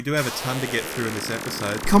We do have a ton to get through in this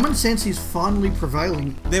episode. Common sense is finally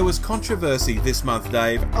prevailing. There was controversy this month,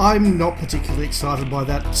 Dave. I'm not particularly excited by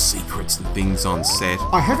that. Secrets and things on set.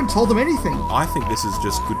 I haven't told them anything. I think this is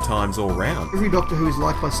just good times all round. Every Doctor Who is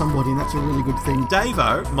liked by somebody, and that's a really good thing.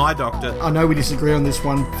 Davo, my doctor. I know we disagree on this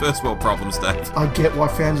one. First world problems, Dave. I get why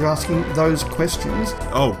fans are asking those questions.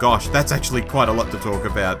 Oh gosh, that's actually quite a lot to talk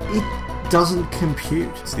about. It doesn't compute.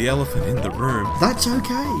 It's the elephant in the room. That's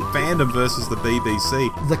okay. Fandom versus the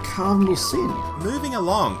BBC. The cardinal sin. Moving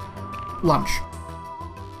along. Lunch.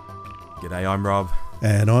 G'day, I'm Rob.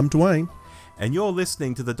 And I'm Dwayne. And you're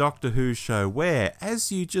listening to the Doctor Who show where,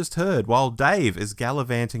 as you just heard, while Dave is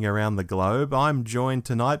gallivanting around the globe, I'm joined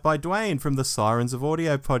tonight by Dwayne from the Sirens of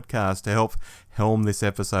Audio podcast to help helm this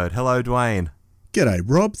episode. Hello, Dwayne. G'day,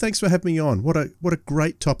 Rob. Thanks for having me on. What a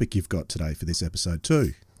great topic you've got today for this episode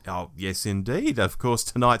too. Oh, yes, indeed. Of course,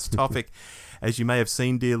 tonight's topic, as you may have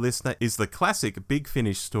seen, dear listener, is the classic Big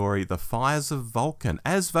Finish story, The Fires of Vulcan,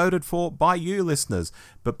 as voted for by you listeners.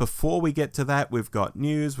 But before we get to that, we've got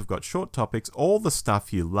news, we've got short topics, all the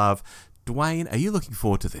stuff you love. Dwayne, are you looking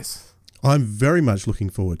forward to this? I'm very much looking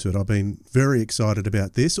forward to it. I've been very excited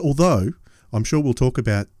about this, although I'm sure we'll talk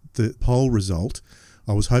about the poll result.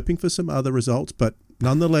 I was hoping for some other results, but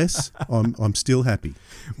nonetheless, I'm still happy.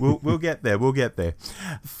 We'll get there. We'll get there.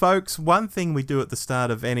 Folks, one thing we do at the start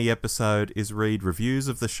of any episode is read reviews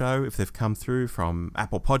of the show if they've come through from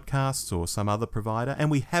Apple Podcasts or some other provider. And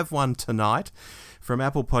we have one tonight from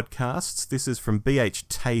Apple Podcasts. This is from BH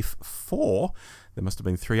TAFE 4. There must have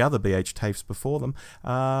been 3 other BH TAFEs before them.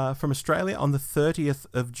 From Australia on the 30th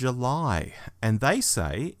of July. And they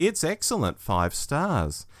say, it's excellent, 5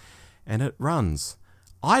 stars. And it runs...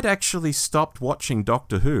 I'd actually stopped watching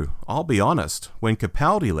Doctor Who, I'll be honest, when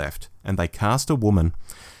Capaldi left and they cast a woman.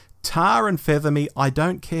 Tar and feather me, I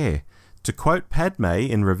don't care. To quote Padme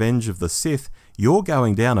in Revenge of the Sith, you're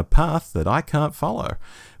going down a path that I can't follow.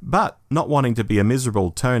 But, not wanting to be a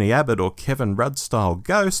miserable Tony Abbott or Kevin Rudd-style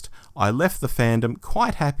ghost, I left the fandom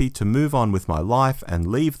quite happy to move on with my life and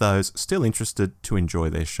leave those still interested to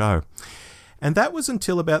enjoy their show. And that was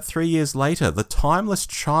until about 3 years later, the timeless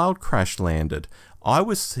child crash landed. I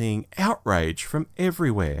was seeing outrage from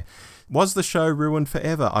everywhere. Was the show ruined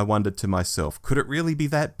forever, I wondered to myself. Could it really be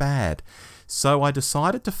that bad? So I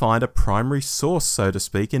decided to find a primary source, so to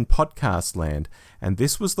speak, in podcast land, and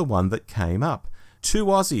this was the one that came up. 2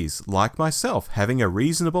 Aussies, like myself, having a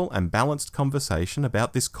reasonable and balanced conversation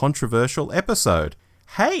about this controversial episode.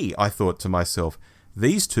 Hey, I thought to myself,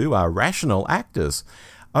 these 2 are rational actors.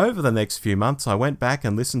 Over the next few months, I went back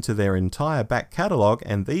and listened to their entire back catalogue,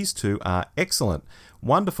 and these 2 are excellent.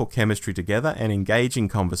 Wonderful chemistry together and engaging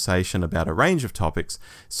conversation about a range of topics,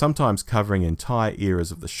 sometimes covering entire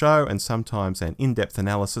eras of the show and sometimes an in-depth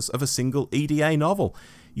analysis of a single EDA novel.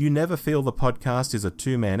 You never feel the podcast is a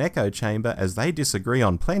 2-man echo chamber as they disagree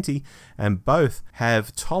on plenty and both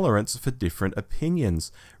have tolerance for different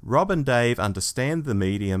opinions. Rob and Dave understand the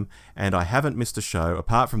medium and I haven't missed a show,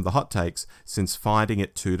 apart from the hot takes, since finding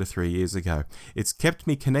it 2 to 3 years ago. It's kept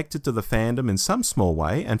me connected to the fandom in some small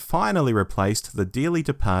way and finally replaced the dearly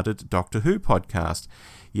departed Doctor Who podcast.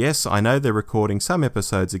 Yes, I know they're recording some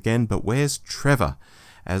episodes again, but where's Trevor?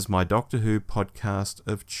 As my Doctor Who podcast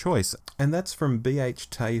of choice. And that's from BH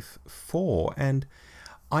TAFE 4. And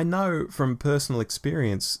I know from personal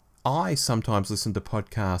experience, I sometimes listen to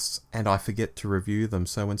podcasts and I forget to review them.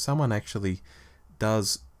 So when someone actually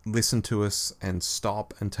does listen to us and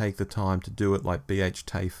stop and take the time to do it like BH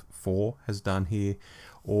TAFE 4 has done here,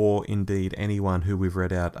 or indeed anyone who we've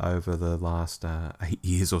read out over the last 8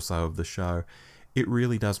 years or so of the show, it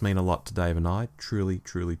really does mean a lot to Dave and I. Truly,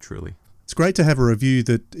 truly, truly. It's great to have a review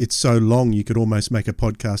that it's so long you could almost make a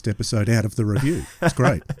podcast episode out of the review. It's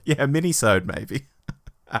great. Yeah, a mini-sode maybe.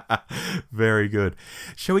 Very good.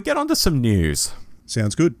 Shall we get on to some news?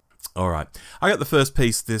 Sounds good. All right. I got the first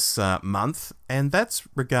piece this month, and that's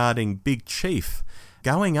regarding Big Chief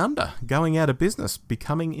going under, going out of business,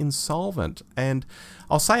 becoming insolvent. And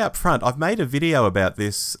I'll say up front, I've made a video about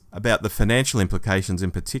this, about the financial implications in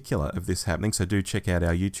particular of this happening, so do check out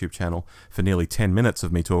our YouTube channel for nearly 10 minutes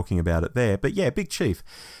of me talking about it there. But yeah, Big Chief,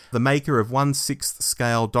 the maker of 1/6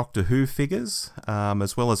 scale Doctor Who figures,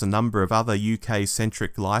 as well as a number of other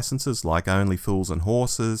UK-centric licenses like Only Fools and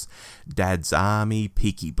Horses, Dad's Army,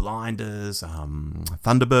 Peaky Blinders,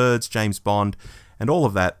 Thunderbirds, James Bond, and all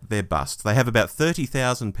of that, they're bust. They have about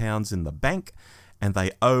 £30,000 in the bank, and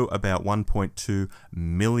they owe about £1.2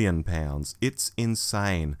 million. It's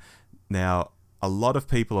insane. Now, a lot of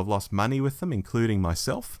people have lost money with them, including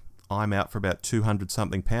myself. I'm out for about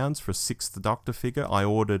 £200-something for a 6th Doctor figure I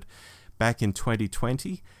ordered back in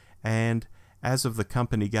 2020, and as of the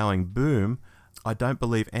company going boom, I don't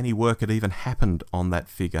believe any work had even happened on that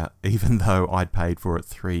figure, even though I'd paid for it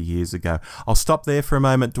 3 years ago. I'll stop there for a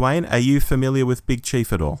moment. Dwayne, are you familiar with Big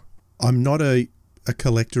Chief at all? I'm not a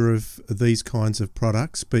collector of these kinds of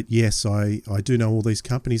products, but yes, I do know all these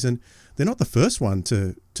companies, and they're not the first one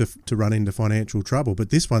to run into financial trouble, but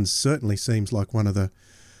this one certainly seems like one of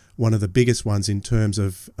the biggest ones in terms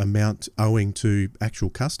of amount owing to actual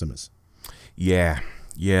customers. Yeah,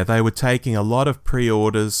 they were taking a lot of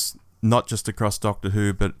pre-orders, not just across Doctor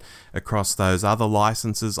Who, but across those other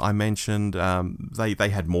licenses I mentioned. They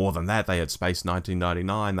had more than that. They had Space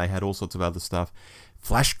 1999. They had all sorts of other stuff.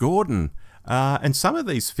 Flash Gordon. And some of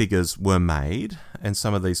these figures were made, and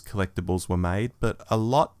some of these collectibles were made, but a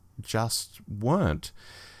lot just weren't.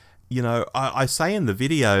 You know, I say in the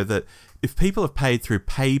video that if people have paid through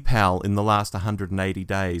PayPal in the last 180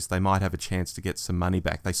 days, they might have a chance to get some money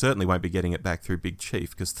back. They certainly won't be getting it back through Big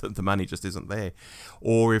Chief because the money just isn't there.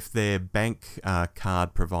 Or if their bank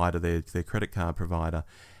card provider, their credit card provider,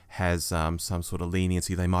 has some sort of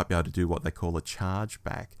leniency, they might be able to do what they call a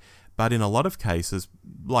chargeback. But in a lot of cases,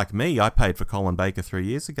 like me, I paid for Colin Baker 3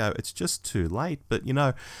 years ago. It's just too late. But, you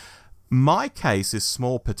know, my case is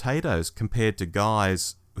small potatoes compared to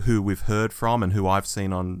guys who we've heard from and who I've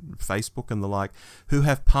seen on Facebook and the like, who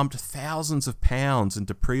have pumped thousands of pounds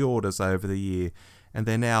into pre-orders over the year, and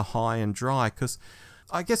they're now high and dry. Because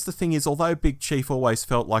I guess the thing is, although Big Chief always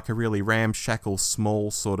felt like a really ramshackle, small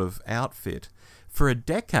sort of outfit, for a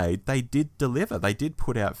decade they did deliver. They did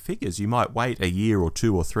put out figures. You might wait a year or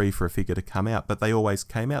 2 or 3 for a figure to come out, but they always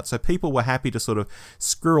came out. So people were happy to sort of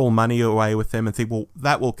squirrel money away with them and think, well,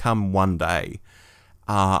 that will come one day.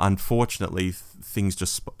 Unfortunately, things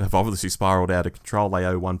just have obviously spiraled out of control. They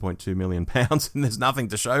owe £1.2 million and there's nothing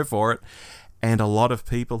to show for it. And a lot of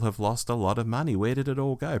people have lost a lot of money. Where did it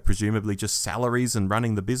all go? Presumably just salaries and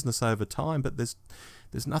running the business over time, but there's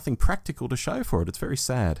nothing practical to show for it. It's very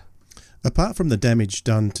sad. Apart from the damage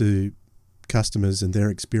done to customers and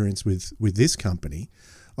their experience with this company,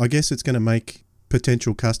 I guess it's going to make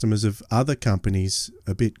potential customers of other companies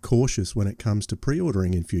a bit cautious when it comes to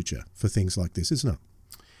pre-ordering in future for things like this, isn't it?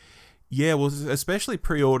 Yeah, well, especially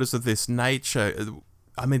pre-orders of this nature.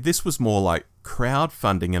 I mean, this was more like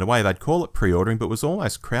crowdfunding in a way. They'd call it pre-ordering, but it was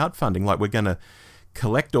almost crowdfunding, like we're going to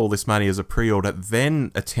collect all this money as a pre-order,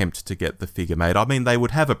 then attempt to get the figure made. I mean, they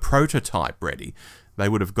would have a prototype ready. They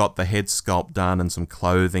would have got the head sculpt done and some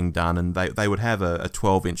clothing done, and they would have a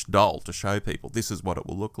 12-inch doll to show people this is what it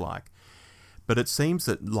will look like. But it seems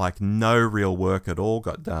that like no real work at all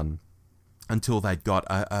got done until they'd got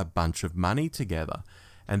a bunch of money together.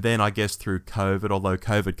 And then I guess through COVID, although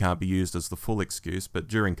COVID can't be used as the full excuse, but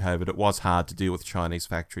during COVID it was hard to deal with Chinese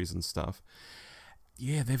factories and stuff.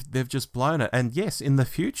 Yeah, they've just blown it. And yes, in the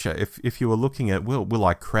future, if you were looking at, will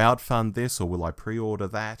I crowdfund this or will I pre-order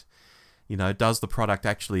that? You know, does the product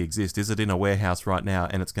actually exist? Is it in a warehouse right now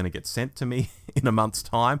and it's going to get sent to me in a month's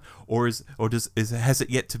time? Or has it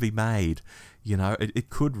yet to be made? You know, it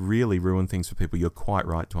could really ruin things for people. You're quite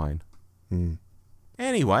right, Dwayne. Mm.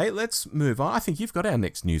 Anyway, let's move on. I think you've got our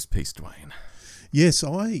next news piece, Dwayne. Yes,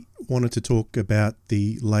 I wanted to talk about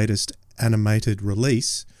the latest animated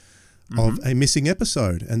release of a missing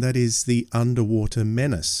episode, and that is The Underwater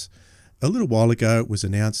Menace. A little while ago, it was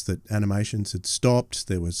announced that animations had stopped.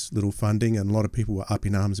 There was little funding, and a lot of people were up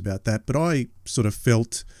in arms about that. But I sort of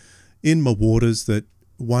felt in my waters that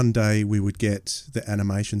one day we would get the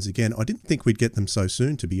animations again. I didn't think we'd get them so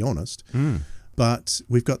soon, to be honest. But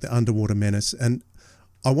we've got The Underwater Menace, and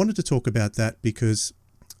I wanted to talk about that because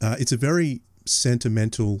it's a very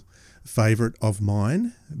sentimental favourite of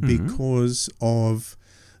mine because of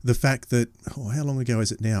the fact that, how long ago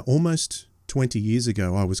is it now? Almost 20 years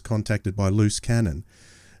ago, I was contacted by Loose Cannon,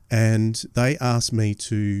 and they asked me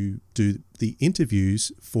to do the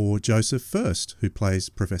interviews for Joseph First, who plays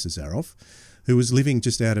Professor Zaroff, who was living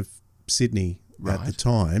just out of Sydney at the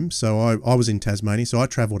time. So I was in Tasmania, so I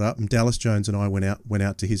travelled up, and Dallas Jones and I went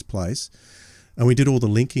out to his place, and we did all the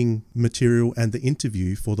linking material and the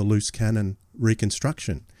interview for the Loose Cannon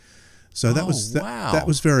reconstruction. So that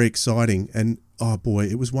was very exciting, and oh boy,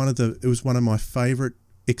 it was one of my favourite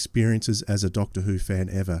experiences as a Doctor Who fan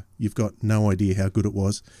ever. You've got no idea how good it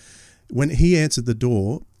was. When he answered the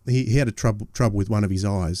door, he had a trouble with one of his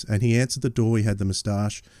eyes, and he answered the door. He had the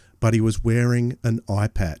moustache, but he was wearing an eye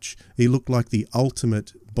patch. He looked like the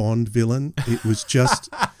ultimate Bond villain. It was just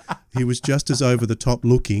he was just as over the top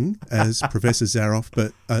looking as Professor Zaroff,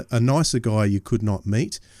 but a nicer guy you could not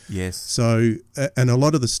meet. Yes. So, and a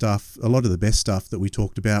lot of the best stuff that we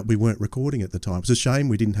talked about, we weren't recording at the time. It's a shame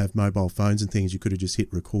we didn't have mobile phones and things. You could have just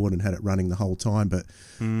hit record and had it running the whole time, but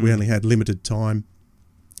we only had limited time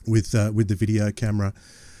with the video camera.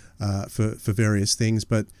 for various things.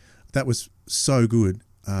 But that was so good.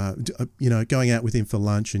 Going out with him for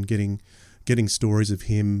lunch and getting stories of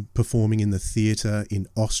him performing in the theatre in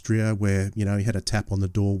Austria, where he had a tap on the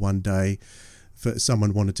door one day.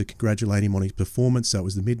 Someone wanted to congratulate him on his performance. So it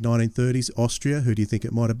was the mid-1930s, Austria. Who do you think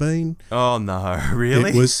it might have been? Oh, no,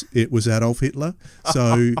 really? It was Adolf Hitler.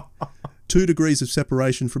 So 2 degrees of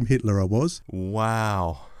separation from Hitler I was.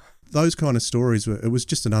 Wow. Those kind of stories, it was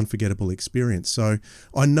just an unforgettable experience. So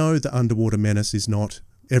I know the Underwater Menace is not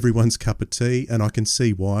everyone's cup of tea, and I can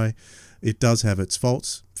see why. It does have its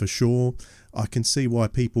faults, for sure. I can see why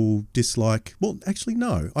people dislike... Well, actually,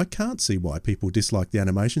 no. I can't see why people dislike the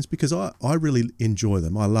animations because I really enjoy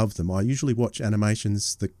them. I love them. I usually watch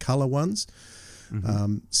animations, the colour ones.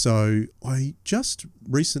 Mm-hmm. So I just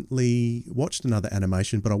recently watched another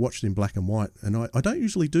animation, but I watched it in black and white, and I don't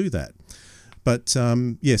usually do that. But, so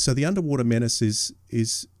the Underwater Menace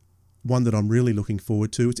is one that I'm really looking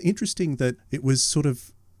forward to. It's interesting that it was sort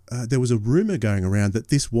of... there was a rumour going around that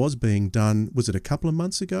this was being done, was it a couple of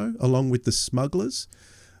months ago, along with The Smugglers?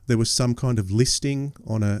 There was some kind of listing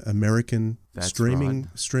on an American streaming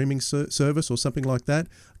service or something like that.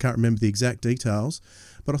 I can't remember the exact details,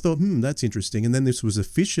 but I thought, that's interesting. And then this was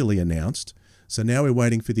officially announced. So now we're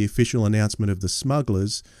waiting for the official announcement of The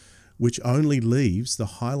Smugglers, which only leaves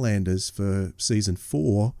The Highlanders for season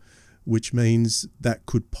 4, which means that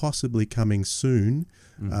could possibly coming soon.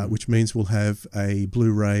 Which means we'll have a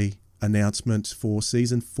Blu-ray announcement for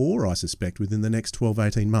season 4, I suspect, within the next 12,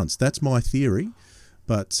 18 months. That's my theory,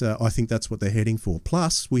 but I think that's what they're heading for.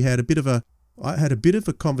 Plus, I had a bit of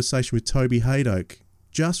a conversation with Toby Haydock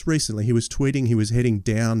just recently. He was tweeting he was heading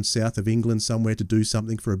down south of England somewhere to do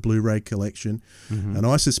something for a Blu-ray collection, and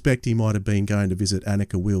I suspect he might have been going to visit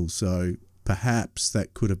Anneka Will, so perhaps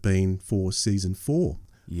that could have been for season 4,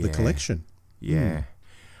 the collection. Yeah.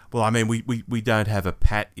 Well, I mean, we don't have a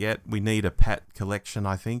Pat yet. We need a Pat collection,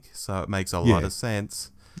 I think, so it makes a lot of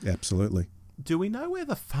sense. Absolutely. Do we know where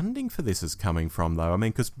the funding for this is coming from, though? I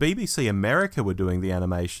mean, because BBC America were doing the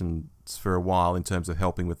animations for a while in terms of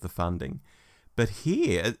helping with the funding. But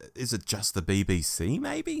here, is it just the BBC,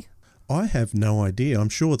 maybe? I have no idea. I'm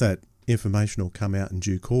sure that information will come out in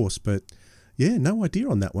due course, but yeah, no idea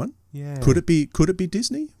on that one. Yeah. Could it be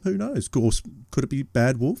Disney? Who knows? Of course, could it be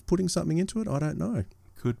Bad Wolf putting something into it? I don't know.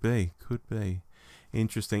 Could be.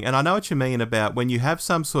 Interesting. And I know what you mean about when you have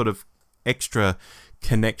some sort of extra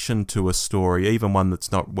connection to a story, even one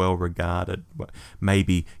that's not well regarded.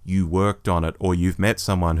 Maybe you worked on it, or you've met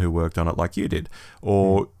someone who worked on it like you did,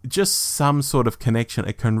 or just some sort of connection.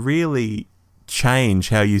 It can really change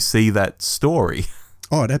how you see that story.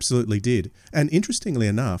 Oh, it absolutely did. And interestingly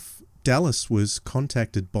enough, Dallas was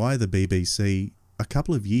contacted by the BBC a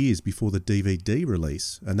couple of years before the DVD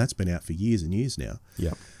release, and that's been out for years and years now.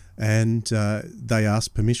 Yep. And they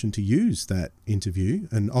asked permission to use that interview,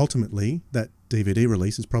 and ultimately that DVD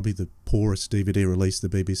release is probably the poorest DVD release the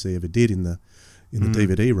BBC ever did in the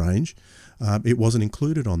DVD range. It wasn't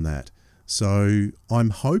included on that. So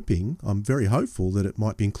I'm very hopeful that it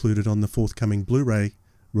might be included on the forthcoming Blu-ray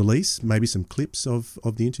release, maybe some clips of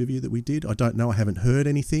the interview that we did. I don't know. I haven't heard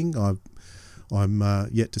anything. I'm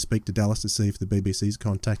yet to speak to Dallas to see if the BBC's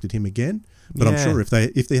contacted him again. But I'm sure if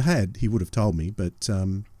they had, he would have told me. But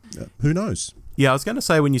who knows? Yeah, I was going to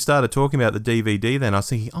say when you started talking about the DVD then, I was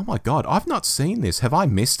thinking, oh my God, I've not seen this. Have I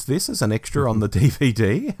missed this as an extra on the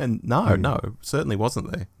DVD? And no, certainly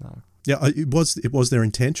wasn't there. No. Yeah, it was their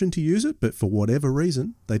intention to use it, but for whatever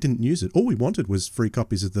reason, they didn't use it. All we wanted was free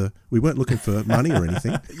copies of we weren't looking for money or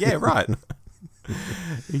anything. Yeah, right.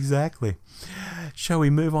 Exactly. Shall we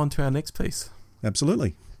move on to our next piece?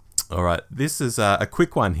 Absolutely. All right, this is a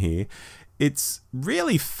quick one here. It's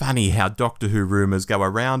really funny how Doctor Who rumours go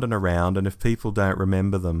around and around, and if people don't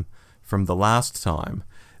remember them from the last time,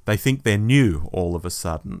 they think they're new all of a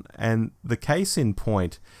sudden. And the case in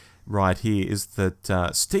point right here is that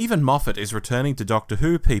Stephen Moffat is returning to Doctor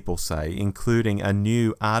Who, people say, including a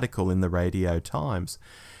new article in the Radio Times.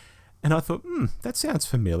 And I thought, that sounds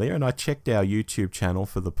familiar. And I checked our YouTube channel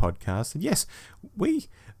for the podcast. And yes, we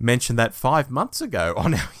mentioned that 5 months ago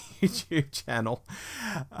on our YouTube channel.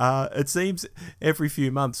 It seems every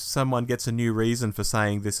few months someone gets a new reason for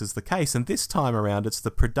saying this is the case. And this time around, it's the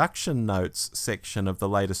production notes section of the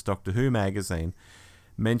latest Doctor Who magazine,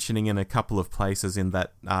 mentioning in a couple of places in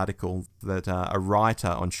that article that a writer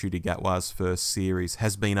on Ncuti Gatwa's first series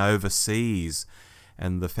has been overseas.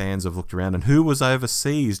 And the fans have looked around, and who was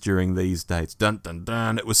overseas during these dates? Dun, dun,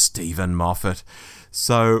 dun, it was Stephen Moffat.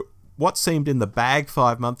 So what seemed in the bag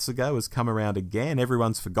 5 months ago has come around again.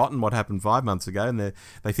 Everyone's forgotten what happened 5 months ago, and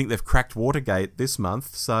they think they've cracked Watergate this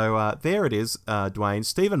month. So there it is, Dwayne.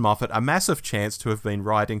 Stephen Moffat, a massive chance to have been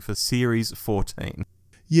writing for Series 14.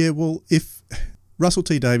 Yeah, well, if Russell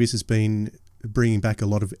T Davies has been bringing back a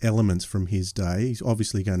lot of elements from his day, he's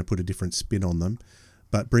obviously going to put a different spin on them,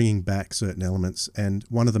 but bringing back certain elements. And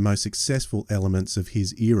one of the most successful elements of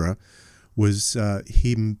his era was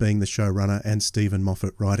him being the showrunner and Stephen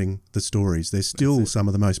Moffat writing the stories. They're still some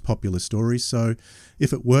of the most popular stories. So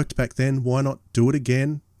if it worked back then, why not do it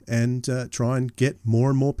again and try and get more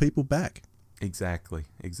and more people back? Exactly.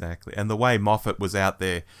 And the way Moffat was out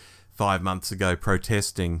there 5 months ago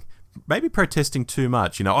protesting, maybe protesting too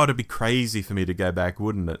much. You know, it'd be crazy for me to go back,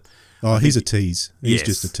 wouldn't it? Oh, he's a tease. He's Yes.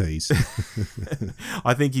 just a tease.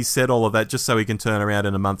 I think he said all of that just so he can turn around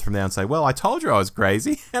in a month from now and say, well, I told you I was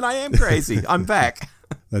crazy, and I am crazy. I'm back.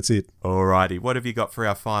 That's it. Alrighty, what have you got for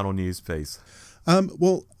our final news piece?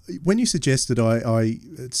 Well, when you suggested I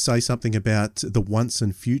say something about the Once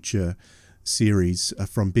and Future series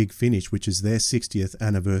from Big Finish, which is their 60th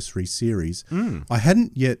anniversary series, I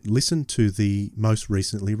hadn't yet listened to the most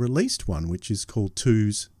recently released one, which is called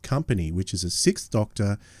Two's Company, which is a Sixth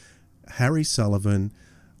Doctor, Harry Sullivan,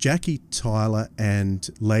 Jackie Tyler and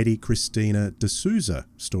Lady Christina D'Souza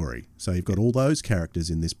story. So you've got all those characters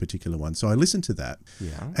in this particular one. So I listened to that.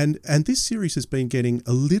 Yeah. And this series has been getting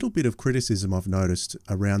a little bit of criticism, I've noticed,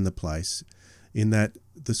 around the place, in that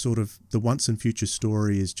the Once and Future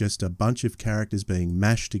story is just a bunch of characters being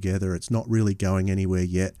mashed together. It's not really going anywhere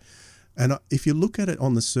yet. And if you look at it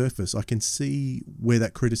on the surface, I can see where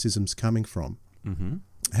that criticism's coming from. Mm-hmm.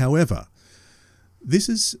 However, this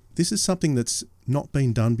is something that's not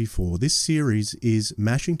been done before. This series is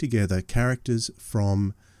mashing together characters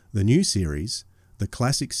from the new series, the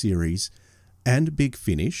classic series, and Big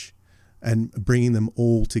Finish, and bringing them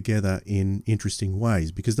all together in interesting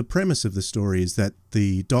ways. Because the premise of the story is that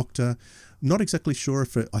the Doctor, not exactly sure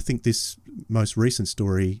if I think this most recent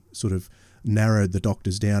story sort of narrowed the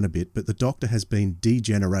Doctors down a bit, but the Doctor has been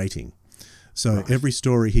degenerating. So every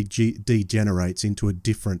story he degenerates into a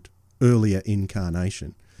different earlier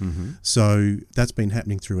incarnation. Mm-hmm. So that's been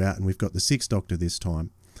happening throughout, and we've got the Sixth Doctor this time.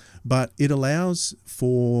 But it allows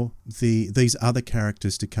for these other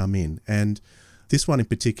characters to come in, and this one in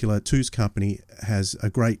particular, Two's Company, has a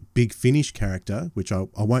great Big Finish character, which I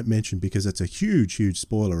won't mention because it's a huge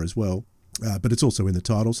spoiler as well. But it's also in the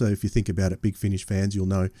title, so if you think about it, Big Finish fans, you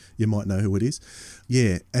might know who it is.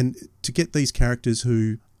 Yeah, and to get these characters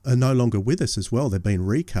who are no longer with us as well, they've been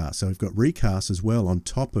recast. So we've got recasts as well on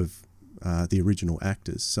top of the original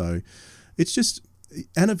actors. So it's just,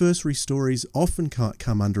 anniversary stories often can't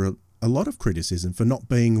come under a lot of criticism for not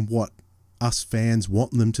being what us fans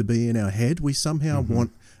want them to be in our head. We somehow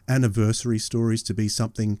want anniversary stories to be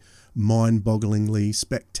something mind-bogglingly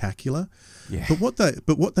spectacular. Yeah.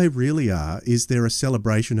 But what they really are is they're a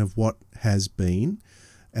celebration of what has been,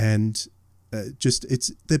 and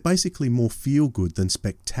they're basically more feel-good than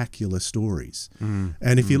spectacular stories.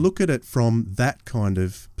 And if you look at it from that kind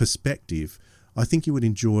of perspective, I think you would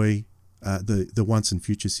enjoy the Once and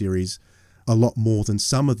Future series a lot more than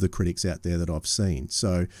some of the critics out there that I've seen.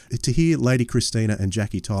 So to hear Lady Christina and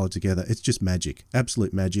Jackie Tyler together, it's just magic,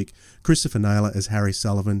 absolute magic. Christopher Naylor as Harry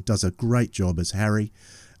Sullivan does a great job as Harry.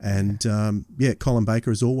 And Colin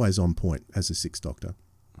Baker is always on point as the Sixth Doctor.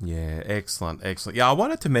 Yeah, excellent. Yeah, I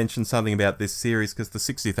wanted to mention something about this series because the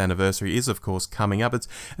 60th anniversary is, of course, coming up.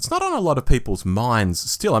 It's not on a lot of people's minds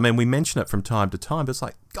still. I mean, we mention it from time to time, but it's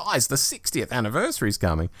like, guys, the 60th anniversary is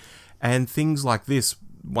coming. And things like this,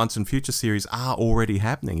 Once and Future series, are already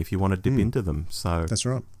happening if you want to dip into them. So That's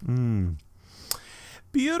right.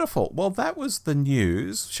 Beautiful. Well, that was the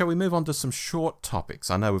news. Shall we move on to some short topics?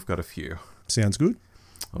 I know we've got a few. Sounds good.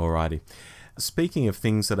 Alrighty. Speaking of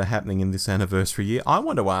things that are happening in this anniversary year, I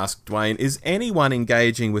want to ask, Dwayne, is anyone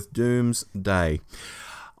engaging with Doomsday?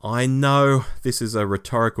 I know this is a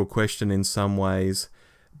rhetorical question in some ways,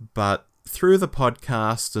 but through the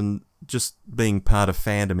podcast and just being part of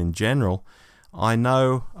fandom in general, I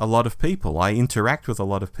know a lot of people. I interact with a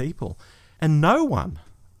lot of people. And no one,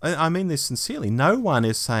 I mean this sincerely, no one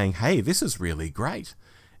is saying, hey, this is really great.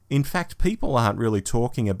 In fact, people aren't really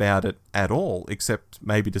talking about it at all, except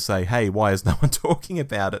maybe to say, hey, why is no one talking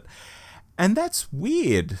about it? And that's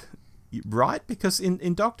weird, right? Because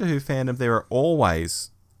in Doctor Who fandom, there are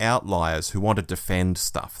always outliers who want to defend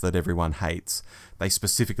stuff that everyone hates. They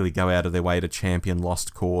specifically go out of their way to champion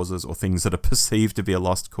lost causes or things that are perceived to be a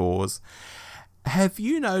lost cause. Have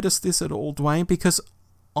you noticed this at all, Dwayne? Because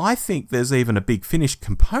I think there's even a Big Finish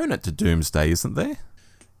component to Doomsday, isn't there?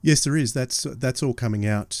 Yes, there is. That's all coming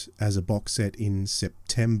out as a box set in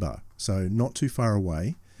September, so not too far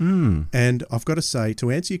away. And I've got to say, to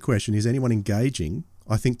answer your question, is anyone engaging?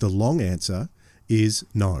 I think the long answer is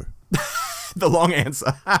no. The long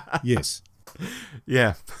answer. Yes.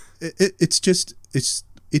 Yeah.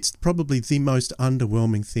 It's probably the most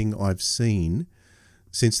underwhelming thing I've seen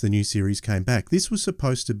since the new series came back. This was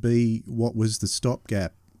supposed to be what was the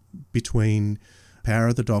stopgap between Power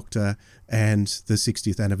of the Doctor and the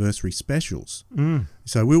 60th anniversary specials.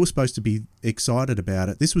 So we were supposed to be excited about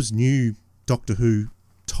it. This was new Doctor Who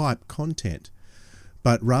type content.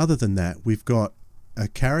 But rather than that, we've got a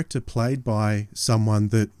character played by someone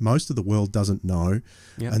that most of the world doesn't know,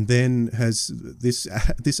 and then has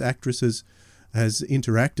this actress has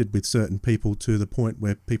interacted with certain people to the point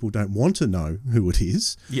where people don't want to know who it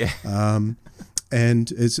is. Yeah. And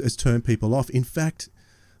has turned people off. In fact,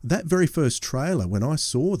 that very first trailer, when I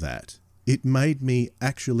saw that, it made me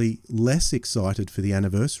actually less excited for the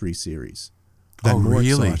anniversary series than more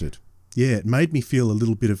excited. Yeah, it made me feel a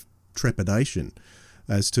little bit of trepidation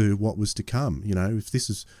as to what was to come. You know, if this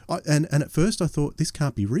is, and at first I thought this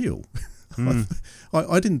can't be real.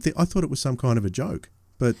 I didn't think. I thought it was some kind of a joke,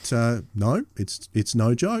 but no, it's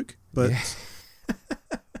no joke. But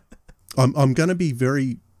I'm going to be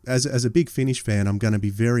very, as a Big Finish fan, I'm going to be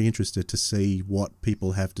very interested to see what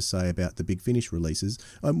people have to say about the Big Finish releases.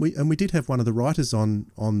 We did have one of the writers on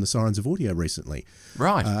the Sirens of Audio recently,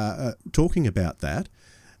 right, talking about that.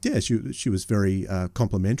 Yeah, she was very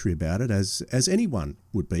complimentary about it, as anyone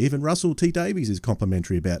would be. Even Russell T Davies is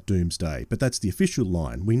complimentary about Doomsday, but that's the official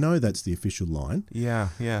line. We know that's the official line. Yeah.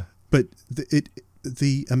 But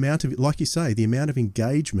the amount of, like you say, the amount of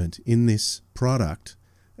engagement in this product,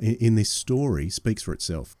 in this story, speaks for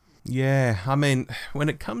itself. Yeah, I mean, when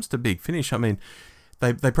it comes to Big Finish, I mean,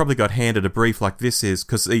 they probably got handed a brief like this is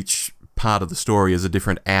because each part of the story is a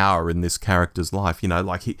different hour in this character's life. You know,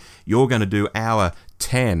 like you're going to do hour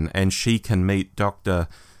 10 and she can meet Doctor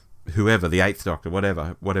whoever, the 8th Doctor,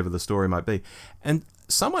 whatever the story might be. And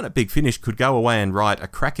someone at Big Finish could go away and write a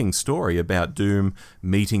cracking story about Doom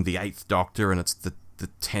meeting the 8th Doctor and it's the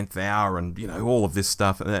 10th hour and, you know, all of this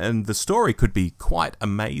stuff. And the story could be quite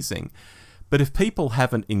amazing. But if people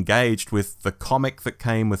haven't engaged with the comic that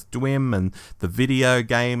came with Dwim and the video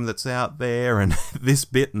game that's out there and this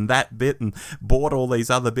bit and that bit and bought all these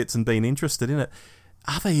other bits and been interested in it,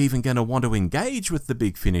 are they even going to want to engage with the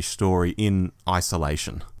Big Finish story in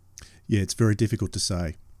isolation? Yeah, it's very difficult to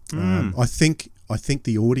say. I think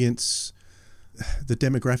the audience, the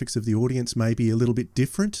demographics of the audience may be a little bit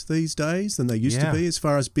different these days than they used to be as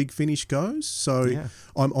far as Big Finish goes. So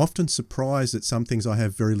I'm often surprised at some things I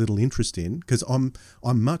have very little interest in because I'm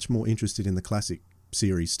much more interested in the classic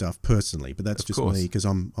series stuff personally, but that's just me because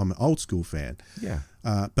I'm an old school fan. Yeah.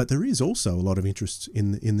 But there is also a lot of interest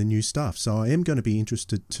in the new stuff. So I am going to be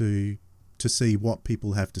interested to see what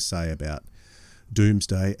people have to say about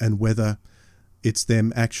Doomsday and whether it's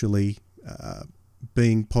them actually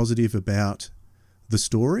being positive about the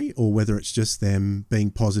story or whether it's just them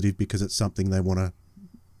being positive because it's something they want to,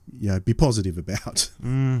 you know, be positive about,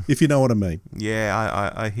 if you know what I mean.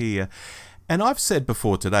 Yeah, I hear you. And I've said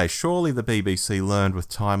before today, surely the BBC learned with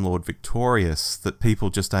Time Lord Victorious that people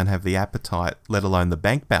just don't have the appetite, let alone the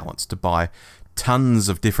bank balance, to buy tons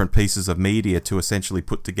of different pieces of media to essentially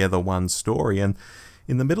put together one story. And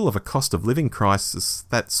in the middle of a cost of living crisis,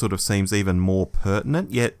 that sort of seems even more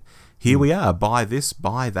pertinent. Yet here we are, buy this,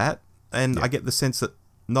 buy that. And I get the sense that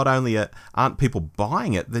not only aren't people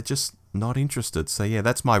buying it, they're just not interested. So yeah,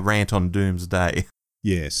 that's my rant on Doomsday.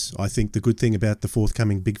 Yes, I think the good thing about the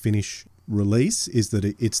forthcoming Big Finish release is that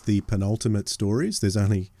it's the penultimate stories. There's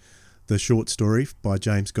only the short story by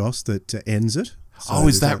James Goss that ends it. So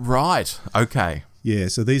is that right? Okay. Yeah,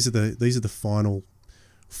 so these are the final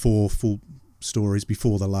 4 full stories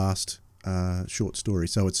before the last short story.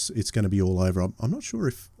 So it's going to be all over. I'm not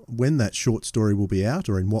sure when that short story will be out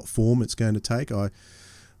or in what form it's going to take.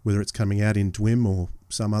 Whether it's coming out in Dwim or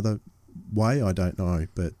some other way, I don't know.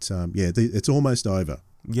 But it's almost over.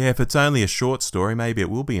 Yeah, if it's only a short story, maybe it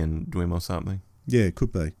will be in Dwim or something. Yeah, it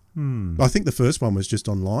could be. I think the first one was just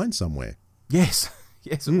online somewhere. Yes,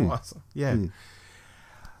 it was. Yeah.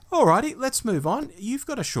 Alrighty, let's move on. You've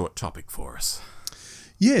got a short topic for us.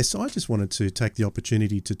 Yes, I just wanted to take the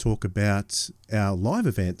opportunity to talk about our live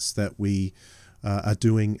events that we are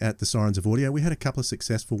doing at the Sirens of Audio. We had a couple of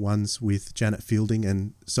successful ones with Janet Fielding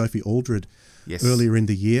and Sophie Aldred earlier in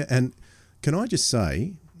the year. And can I just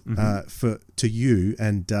say, to you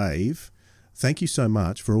and Dave, thank you so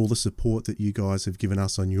much for all the support that you guys have given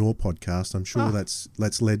us on your podcast. I'm sure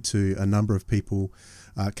that's led to a number of people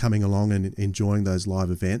coming along and enjoying those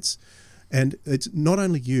live events. And it's not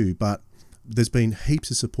only you, but there's been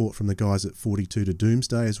heaps of support from the guys at 42 to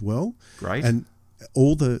Doomsday as well. Great. And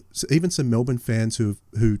even some Melbourne fans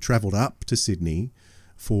who travelled up to Sydney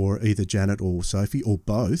for either Janet or Sophie or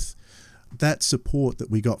both. That support that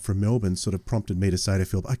we got from Melbourne sort of prompted me to say to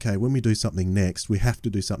Phil, okay, when we do something next, we have to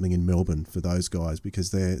do something in Melbourne for those guys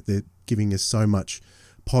because they're giving us so much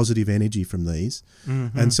positive energy from these.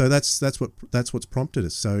 Mm-hmm. And so that's what's prompted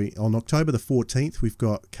us. So on October the 14th, we've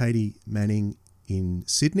got Katie Manning in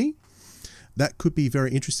Sydney. That could be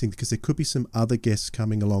very interesting because there could be some other guests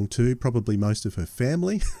coming along too, probably most of her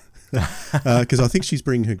family. Because I think she's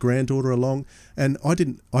bringing her granddaughter along, and I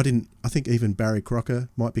think even Barry Crocker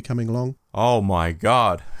might be coming along. Oh my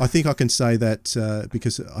God! I think I can say that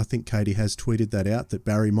because I think Katie has tweeted that out that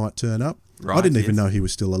Barry might turn up. Right, I didn't even know he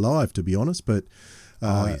was still alive, to be honest. But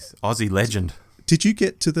he's Aussie legend. Did you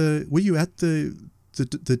get to were you at the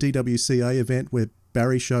DWCA event where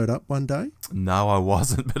Barry showed up one day? No, I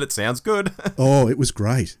wasn't, but it sounds good. Oh, it was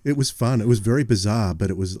great. It was fun. It was very bizarre, but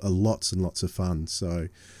it was lots and lots of fun. So.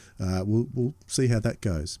 We'll see how that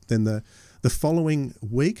goes. Then the following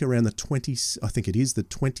week, around the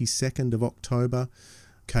 22nd of October,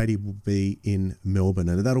 Katie will be in Melbourne,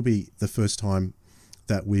 and that'll be the first time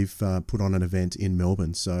that we've put on an event in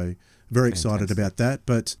Melbourne. So very excited about that.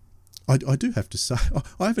 But I do have to say,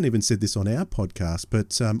 I haven't even said this on our podcast,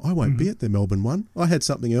 but I won't be at the Melbourne one. I had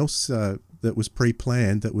something else that was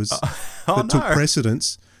pre-planned that took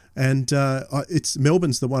precedence. And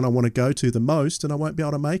Melbourne's the one I want to go to the most, and I won't be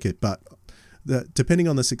able to make it. But depending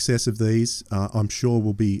on the success of these, I'm sure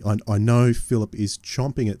we'll be. I know Philip is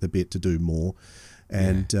chomping at the bit to do more,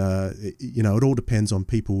 and it all depends on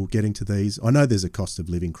people getting to these. I know there's a cost of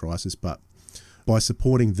living crisis, but by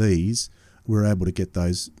supporting these, we're able to get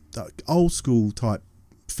those old school type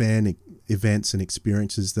fan events and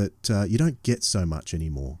experiences that you don't get so much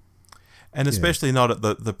anymore. And especially not at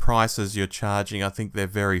the prices you're charging. I think they're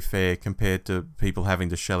very fair compared to people having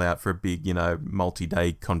to shell out for a big,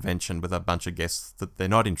 multi-day convention with a bunch of guests that they're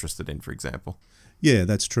not interested in, for example. Yeah,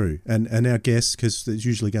 that's true. And our guests, because there's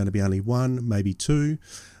usually going to be only one, maybe two,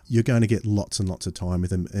 you're going to get lots and lots of time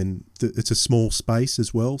with them. And it's a small space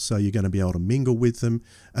as well, so you're going to be able to mingle with them.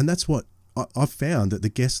 And that's what I've found, that the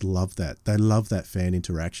guests love that. They love that fan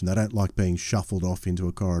interaction. They don't like being shuffled off into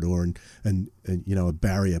a corridor and a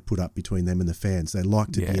barrier put up between them and the fans. They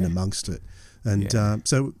like to be in amongst it. And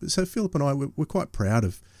so Philip and I, we're quite proud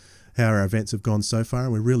of how our events have gone so far,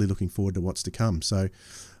 and we're really looking forward to what's to come. So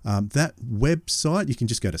that website, you can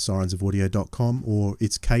just go to sirensofaudio.com, or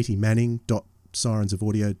it's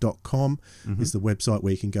katiemanning.sirensofaudio.com is the website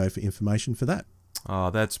where you can go for information for that.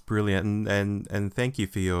 Oh, that's brilliant. And thank you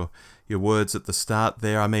for your words at the start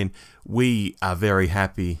there. I mean, we are very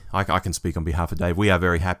happy. I can speak on behalf of Dave. We are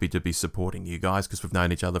very happy to be supporting you guys because we've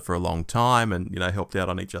known each other for a long time and, helped out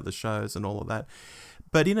on each other's shows and all of that.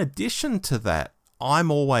 But in addition to that,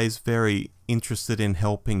 I'm always very interested in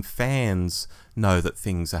helping fans know that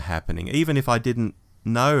things are happening. Even if I didn't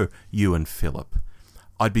know you and Philip,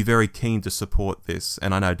 I'd be very keen to support this,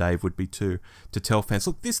 and I know Dave would be too, to tell fans,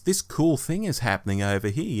 look, this cool thing is happening over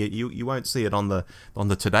here. You won't see it on the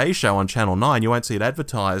Today Show on Channel 9. You won't see it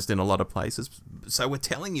advertised in a lot of places. So we're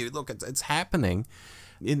telling you, look, it's happening.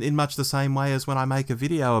 In much the same way as when I make a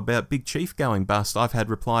video about Big Chief going bust, I've had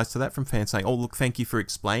replies to that from fans saying, oh, look, thank you for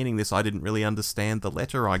explaining this. I didn't really understand the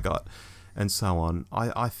letter I got, and so on.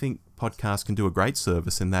 I think podcasts can do a great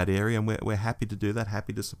service in that area, and we're happy to do that,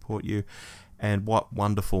 happy to support you. And what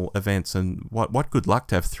wonderful events, and what good luck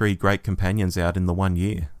to have 3 great companions out in the 1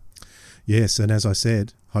 year. Yes, and as I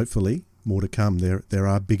said, hopefully more to come. There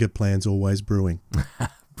are bigger plans always brewing.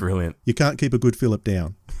 Brilliant. You can't keep a good Philip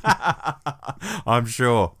down. I'm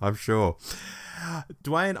sure.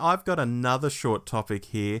 Dwayne, I've got another short topic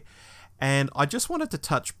here, and I just wanted to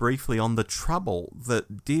touch briefly on the trouble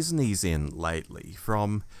that Disney's in lately,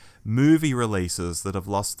 from movie releases that have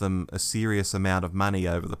lost them a serious amount of money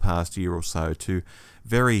over the past year or so, to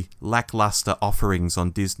very lackluster offerings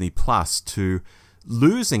on Disney Plus, to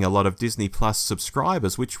losing a lot of Disney Plus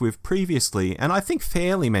subscribers, which we've previously, and I think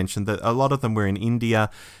fairly mentioned, that a lot of them were in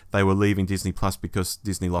India. They were leaving Disney Plus because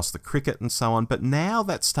Disney lost the cricket and so on. But now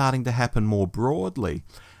that's starting to happen more broadly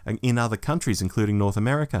in other countries, including North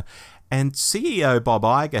America. And CEO Bob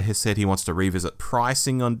Iger has said he wants to revisit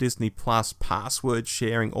pricing on Disney Plus, password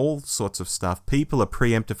sharing, all sorts of stuff. People are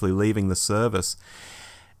preemptively leaving the service.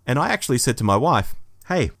 And I actually said to my wife,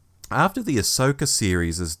 hey, after the Ahsoka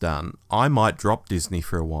series is done, I might drop Disney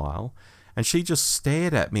for a while. And she just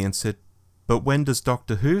stared at me and said, but when does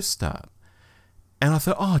Doctor Who start? And I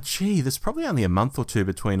thought, oh, gee, there's probably only a month or two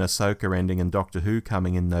between Ahsoka ending and Doctor Who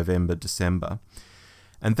coming in November, December.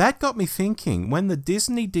 And that got me thinking, when the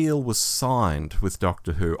Disney deal was signed with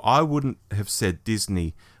Doctor Who, I wouldn't have said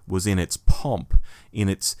Disney was in its pomp, in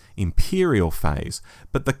its imperial phase,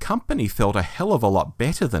 but the company felt a hell of a lot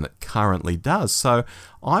better than it currently does. So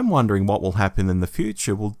I'm wondering what will happen in the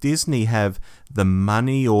future. Will Disney have the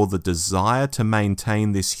money or the desire to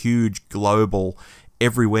maintain this huge global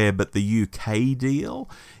everywhere but the UK deal?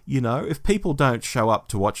 You know, if people don't show up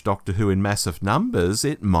to watch Doctor Who in massive numbers,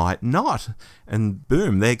 it might not. And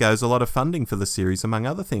boom, there goes a lot of funding for the series, among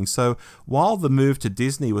other things. So while the move to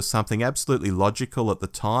Disney was something absolutely logical at the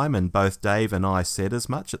time, and both Dave and I said as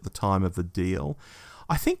much at the time of the deal,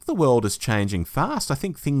 I think the world is changing fast. I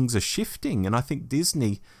think things are shifting, and I think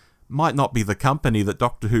Disney might not be the company that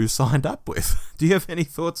Doctor Who signed up with. Do you have any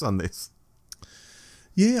thoughts on this?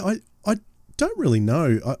 Yeah, I don't really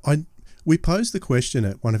know. We posed the question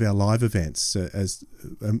at one of our live events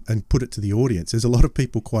and put it to the audience. There's a lot of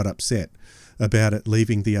people quite upset about it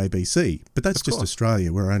leaving the ABC, but that's just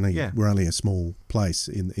Australia. We're only a small place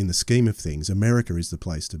in the scheme of things. America is the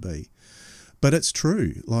place to be. But it's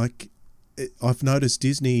true. Like, I've noticed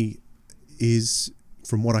Disney is,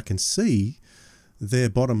 from what I can see,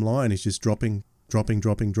 their bottom line is just dropping,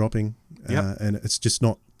 and it's just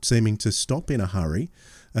not seeming to stop in a hurry.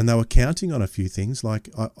 And they were counting on a few things. Like,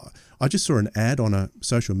 I just saw an ad on a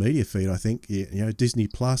social media feed, I think, Disney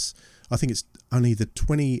Plus. I think it's only the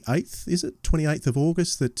 28th, is it? 28th of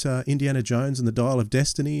August that Indiana Jones and the Dial of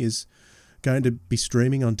Destiny is going to be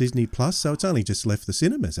streaming on Disney Plus. So it's only just left the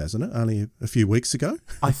cinemas, hasn't it? Only a few weeks ago.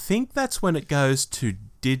 I think that's when it goes to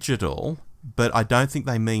digital, but I don't think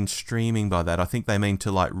they mean streaming by that. I think they mean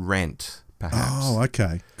to, like, rent, perhaps. Oh,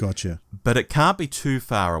 okay. Gotcha. But it can't be too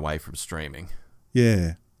far away from streaming.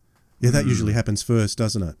 Yeah. Yeah, that usually happens first,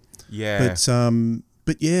 doesn't it? Yeah.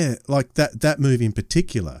 But yeah, like that movie in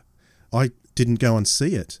particular, I didn't go and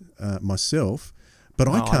see it myself, but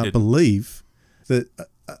I can't believe that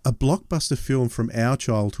a blockbuster film from our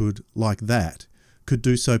childhood like that could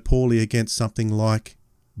do so poorly against something like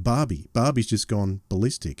Barbie. Barbie's just gone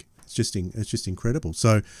ballistic. It's just incredible.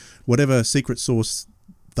 So whatever secret sauce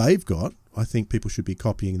they've got, I think people should be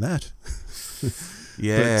copying that.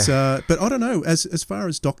 Yeah. But I don't know, as far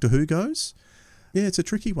as Doctor Who goes, yeah, it's a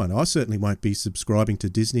tricky one. I certainly won't be subscribing to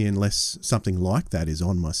Disney unless something like that is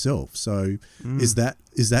on myself. So is that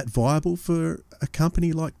viable for a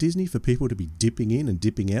company like Disney, for people to be dipping in and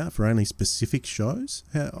dipping out for only specific shows?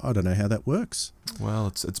 I don't know how that works. Well,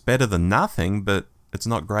 it's better than nothing, but it's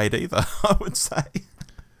not great either, I would say.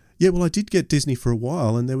 Yeah, well, I did get Disney for a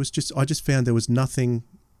while, and I just found there was nothing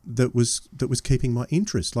that was keeping my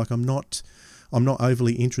interest. Like, I'm not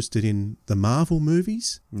overly interested in the Marvel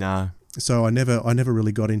movies. No. So I never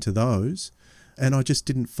really got into those. And I just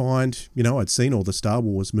didn't find, I'd seen all the Star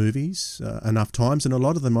Wars movies enough times, and a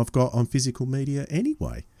lot of them I've got on physical media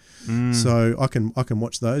anyway. So I can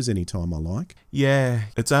watch those anytime I like. Yeah,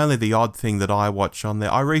 it's only the odd thing that I watch on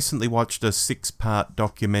there. I recently watched a 6-part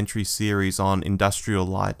documentary series on industrial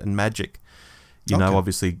light and magic.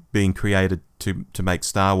 Obviously being created to make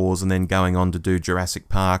Star Wars, and then going on to do Jurassic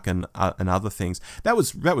Park and other things. That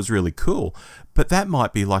was really cool. But that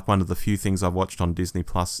might be like one of the few things I've watched on Disney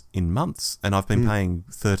Plus in months, and I've been paying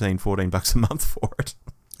 $13-14 a month for it.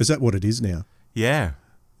 Is that what it is now? Yeah.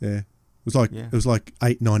 Yeah. It was like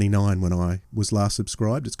 $8.99 when I was last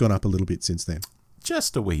subscribed. It's gone up a little bit since then.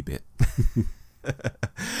 Just a wee bit.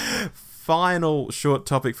 Final short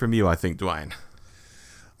topic from you, I think, Dwayne.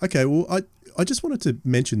 Okay, well, I just wanted to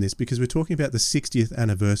mention this because we're talking about the 60th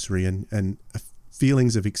anniversary and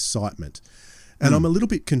feelings of excitement. And I'm a little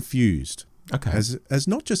bit confused. Okay. As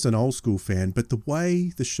not just an old school fan, but the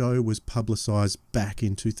way the show was publicised back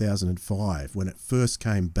in 2005 when it first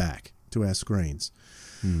came back to our screens.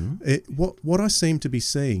 What I seem to be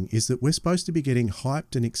seeing is that we're supposed to be getting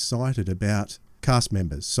hyped and excited about cast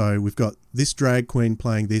members. So we've got this drag queen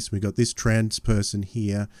playing this, we've got this trans person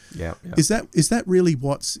here. Yeah. Is that really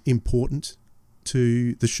what's important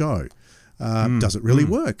to the show? Does it really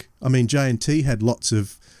work? I mean, J&T had lots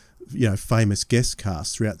of famous guest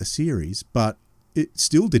casts throughout the series, but it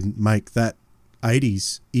still didn't make that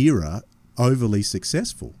 80s era overly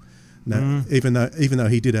successful. Now, even though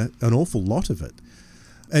he did an awful lot of it.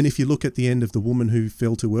 And if you look at the end of The Woman Who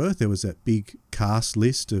Fell to Earth, there was that big cast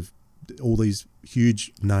list of all these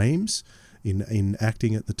huge names in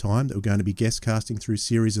acting at the time that were going to be guest casting through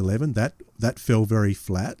Series 11. That fell very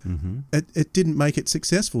flat. It didn't make it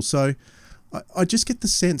successful. So I just get the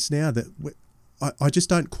sense now that I just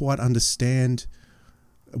don't quite understand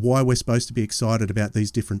why we're supposed to be excited about these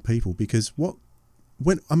different people, because what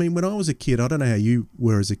when I was a kid, I don't know how you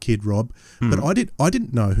were as a kid, Rob, but I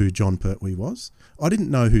didn't know who John Pertwee was. I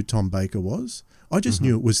didn't know who Tom Baker was. I just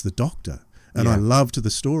knew it was the Doctor, and I loved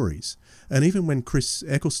the stories. And even when Chris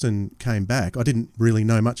Eccleston came back, I didn't really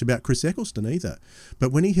know much about Chris Eccleston either.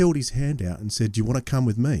 But when he held his hand out and said, "Do you want to come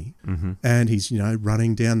with me?" And he's,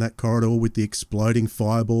 running down that corridor with the exploding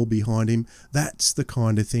fireball behind him, that's the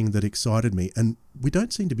kind of thing that excited me. And we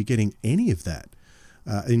don't seem to be getting any of that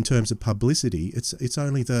in terms of publicity. It's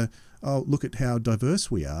only look at how diverse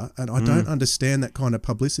we are. And I don't understand that kind of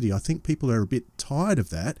publicity. I think people are a bit tired of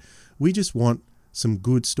that. We just want some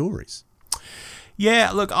good stories.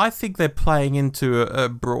 Yeah, look, I think they're playing into a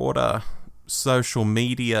broader social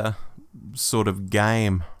media sort of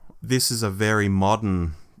game. This is a very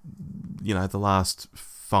modern, the last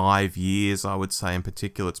 5 years, I would say in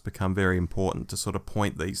particular, it's become very important to sort of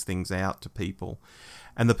point these things out to people.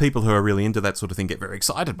 And the people who are really into that sort of thing get very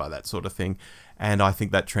excited by that sort of thing. And I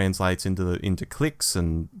think that translates into clicks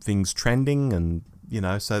and things trending, and,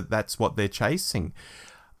 so that's what they're chasing.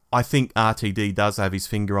 I think RTD does have his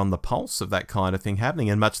finger on the pulse of that kind of thing happening,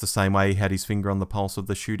 in much the same way he had his finger on the pulse of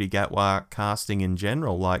the Ncuti Gatwa casting in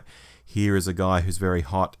general. Like, here is a guy who's very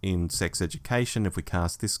hot in sex education. If we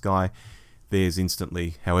cast this guy, there's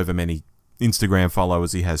instantly, however many Instagram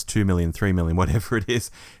followers he has, 2 million, 3 million, whatever it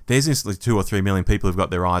is, there's instantly 2 or 3 million people who've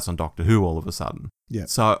got their eyes on Doctor Who all of a sudden. Yeah.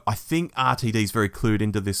 So I think RTD's very clued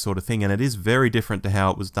into this sort of thing, and it is very different to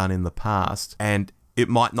how it was done in the past. And it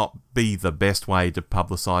might not be the best way to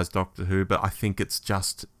publicise Doctor Who, but I think it's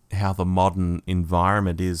just how the modern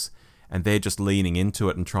environment is, and they're just leaning into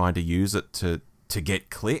it and trying to use it to get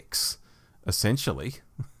clicks, essentially.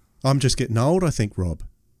 I'm just getting old, I think, Rob.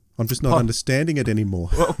 I'm just not understanding it anymore.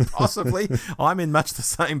 Well, possibly. I'm in much the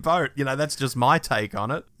same boat. That's just my take on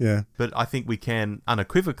it. Yeah. But I think we can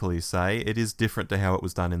unequivocally say it is different to how it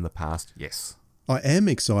was done in the past, yes. I am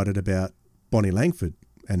excited about Bonnie Langford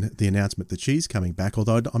and the announcement that she's coming back,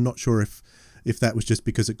 although I'm not sure if that was just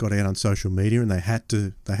because it got out on social media and they had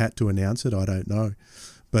to announce it. I don't know.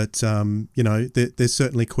 But, there's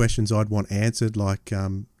certainly questions I'd want answered, like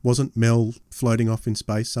wasn't Mel floating off in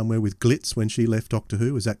space somewhere with Glitz when she left Doctor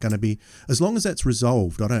Who? Is that going to be... As long as that's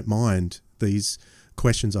resolved, I don't mind these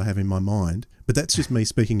questions I have in my mind. But that's just me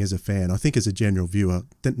speaking as a fan. I think as a general viewer,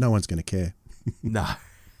 no one's going to care. No.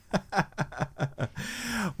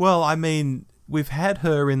 Well, we've had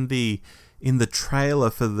her in the trailer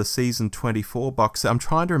for the season 24 box. I'm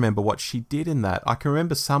trying to remember what she did in that. I can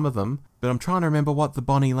remember some of them, but I'm trying to remember what the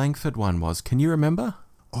Bonnie Langford one was. Can you remember?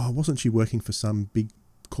 Oh, wasn't she working for some big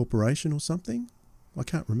corporation or something? I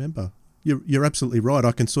can't remember. You're absolutely right.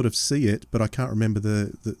 I can sort of see it, but I can't remember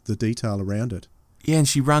the detail around it. Yeah, and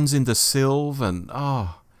she runs into Sylve, and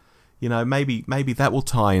maybe that will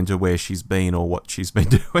tie into where she's been or what she's been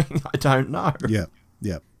doing. I don't know. Yeah.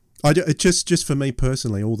 It's just for me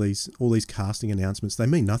personally, all these casting announcements, they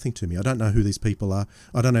mean nothing to me. I don't know who these people are.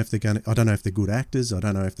 I don't know if they're good actors. I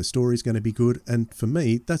don't know if the story's going to be good. And for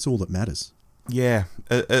me, that's all that matters. Yeah,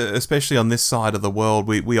 especially on this side of the world,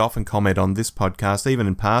 we often comment on this podcast, even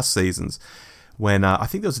in past seasons, when I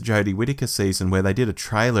think there was a Jodie Whittaker season where they did a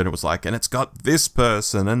trailer and it was like, and it's got this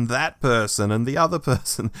person and that person and the other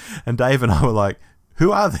person, and Dave and I were like,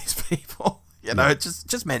 who are these people? It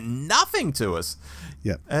just meant nothing to us.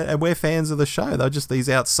 Yeah, and we're fans of the show. They're just these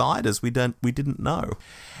outsiders we didn't know.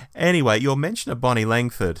 Anyway, your mention of Bonnie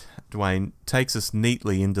Langford, Dwayne, takes us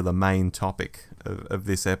neatly into the main topic of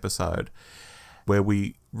this episode, where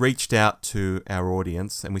we reached out to our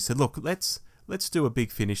audience and we said, look, let's do a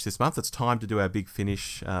Big Finish this month. It's time to do our Big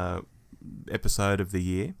Finish episode of the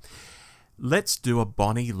year. Let's do a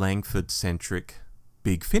Bonnie Langford-centric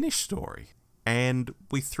Big Finish story. And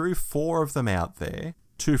we threw 4 of them out there,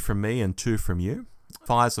 2 from me and 2 from you.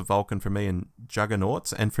 Fires of Vulcan from me and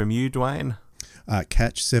Juggernauts. And from you, Dwayne?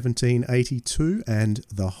 Catch 1782 and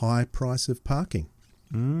The High Price of Parking.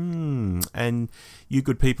 And you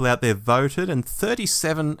good people out there voted, and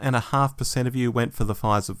 37.5% of you went for the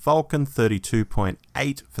Fires of Vulcan,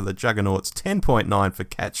 32.8% for the Juggernauts, 10.9% for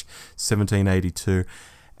Catch 1782,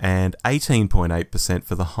 and 18.8%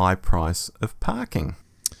 for the High Price of Parking.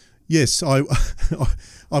 Yes, I've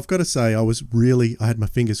got to say I had my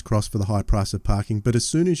fingers crossed for the High Price of Parking, but as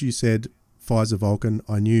soon as you said Fires of Vulcan,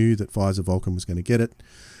 I knew that Fires of Vulcan was going to get it,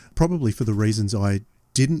 probably for the reasons I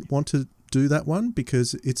didn't want to do that one,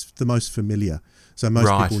 because it's the most familiar. So most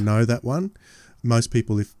people know that one. Most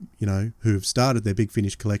people, who have started their Big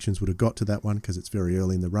Finish collections would have got to that one because it's very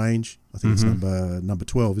early in the range. I think it's number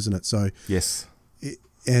 12, isn't it? So yes,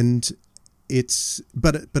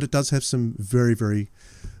 but it does have some very, very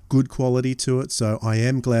good quality to it. So I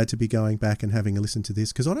am glad to be going back and having a listen to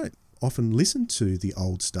this, because I don't often listen to the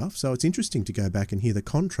old stuff. So it's interesting to go back and hear the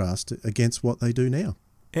contrast against what they do now.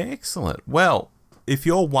 Excellent. Well, if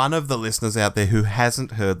you're one of the listeners out there who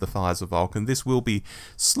hasn't heard The Fires of Vulcan, this will be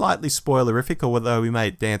slightly spoilerific, although we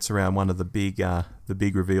may dance around one of the big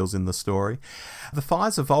reveals in the story. The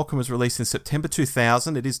Fires of Vulcan was released in September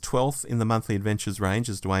 2000. It is 12th in the monthly adventures range,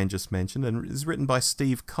 as Dwayne just mentioned, and is written by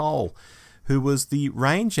Steve Cole, who was the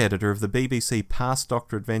range editor of the BBC Past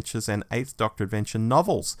Doctor Adventures and Eighth Doctor Adventure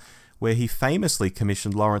novels, where he famously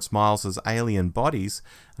commissioned Lawrence Miles's Alien Bodies,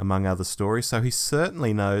 among other stories, so he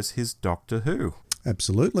certainly knows his Doctor Who.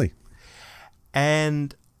 Absolutely.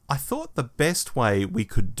 And I thought the best way we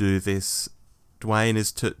could do this, Dwayne,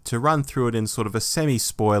 is to run through it in sort of a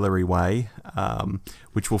semi-spoilery way,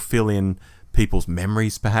 which will fill in people's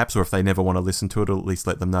memories perhaps, or if they never want to listen to it, or at least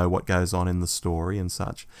let them know what goes on in the story and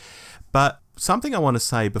such. But something I want to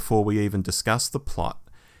say before we even discuss the plot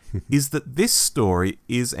is that this story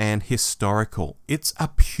is an historical. It's a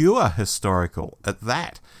pure historical at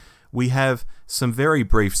that. We have some very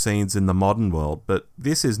brief scenes in the modern world, but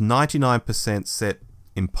this is 99% set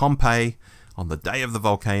in Pompeii on the day of the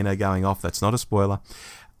volcano going off. That's not a spoiler.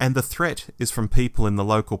 And the threat is from people in the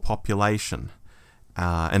local population.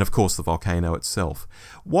 And of course the volcano itself.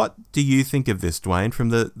 What do you think of this, Dwayne, from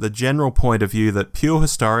the general point of view that pure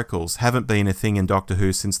historicals haven't been a thing in Doctor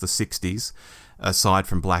Who since the 60s, aside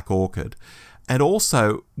from Black Orchid? And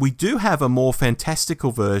also, we do have a more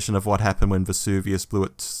fantastical version of what happened when Vesuvius blew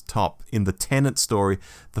its top in the Tennant story,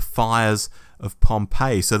 The Fires of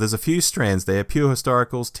Pompeii. So there's a few strands there, pure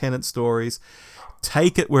historicals, Tennant stories.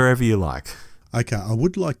 Take it wherever you like. Okay, I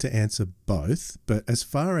would like to answer both, but as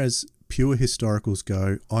far as pure historicals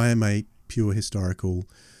go, I am a pure historical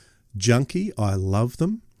junkie. I love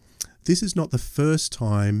them. This is not the first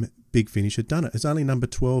time Big Finish had done it. It's only number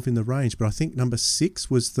 12 in the range, but I think number 6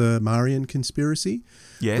 was the Marian Conspiracy,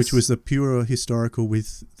 yes, which was the pure historical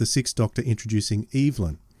with the Sixth Doctor introducing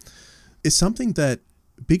Evelyn. It's something that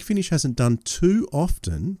Big Finish hasn't done too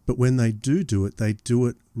often, but when they do it, they do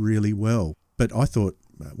it really well. But I thought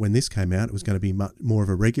when this came out, it was going to be much more of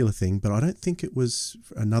a regular thing, but I don't think it was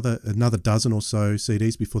another dozen or so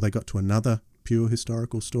CDs before they got to another pure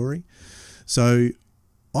historical story. So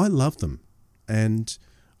I love them. And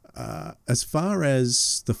as far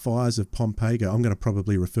as the Fires of Pompeii go, I'm going to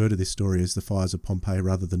probably refer to this story as the Fires of Pompeii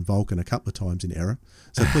rather than Vulcan a couple of times in error.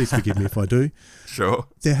 So please forgive me if I do. Sure.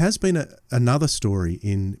 There has been another story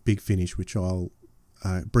in Big Finish, which I'll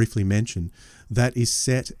briefly mention, that is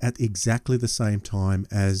set at exactly the same time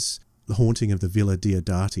as The Haunting of the Villa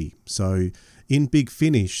Diodati. So in Big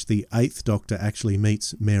Finish, the Eighth Doctor actually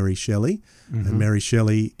meets Mary Shelley, and Mary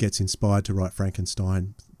Shelley gets inspired to write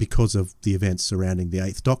Frankenstein because of the events surrounding the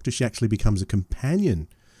Eighth Doctor. She actually becomes a companion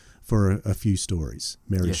for a few stories.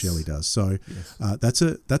 Mary Shelley does. So that's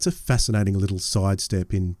a fascinating little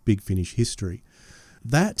sidestep in Big Finish history.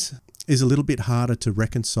 That is a little bit harder to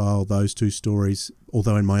reconcile those two stories,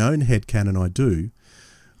 although in my own headcanon I do,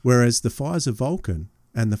 whereas the Fires of Vulcan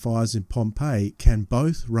and the Fires in Pompeii can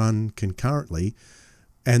both run concurrently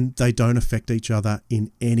and they don't affect each other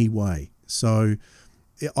in any way. So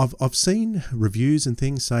I've seen reviews and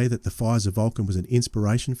things say that the Fires of Vulcan was an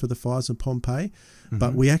inspiration for the Fires of Pompeii,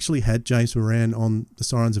 but we actually had James Moran on the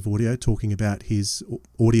Sirens of Audio talking about his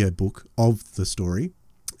audiobook of the story,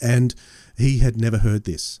 and he had never heard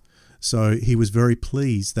this. So he was very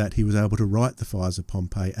pleased that he was able to write the Fires of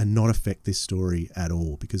Pompeii and not affect this story at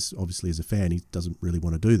all, because obviously as a fan he doesn't really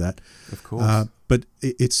want to do that. Of course. But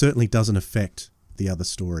it certainly doesn't affect the other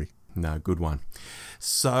story. No, good one.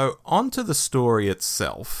 So on to the story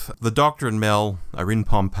itself. The Doctor and Mel are in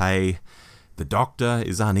Pompeii. The Doctor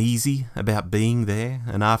is uneasy about being there,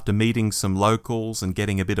 and after meeting some locals and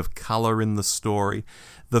getting a bit of colour in the story,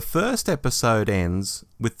 the first episode ends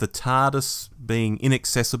with the TARDIS being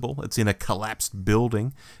inaccessible. It's in a collapsed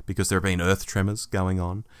building because there have been earth tremors going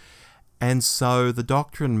on. And so the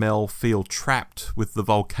Doctor and Mel feel trapped with the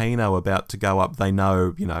volcano about to go up, they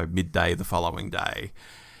know, midday the following day.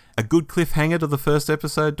 A good cliffhanger to the first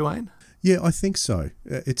episode, Dwayne? Yeah, I think so.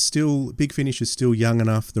 It's still, Big Finish is still young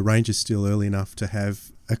enough, the range is still early enough to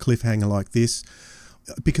have a cliffhanger like this.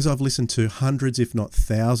 Because I've listened to hundreds, if not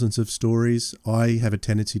thousands of stories, I have a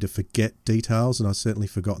tendency to forget details, and I've certainly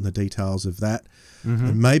forgotten the details of that.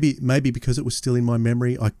 And maybe because it was still in my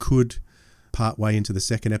memory, I could, part way into the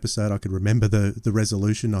second episode, I could remember the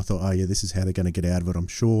resolution. I thought, oh yeah, this is how they're going to get out of it, I'm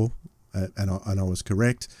sure. And I was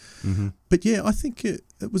correct. But yeah, I think it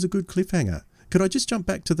was a good cliffhanger. Could I just jump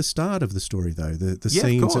back to the start of the story, though? The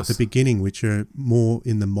scenes at the beginning, which are more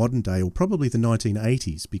in the modern day, or probably the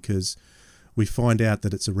 1980s, because we find out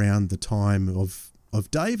that it's around the time of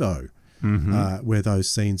Davo, where those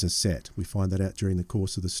scenes are set. We find that out during the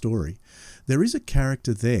course of the story. There is a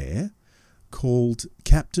character there called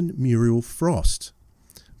Captain Muriel Frost,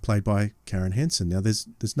 played by Karen Henson. Now, there's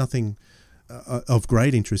nothing of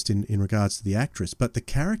great interest in regards to the actress, but the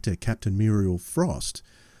character Captain Muriel Frost,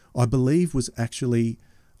 I believe, was actually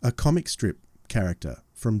a comic strip character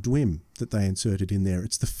from Dwim that they inserted in there.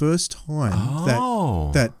 It's the first time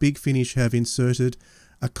that Big Finish have inserted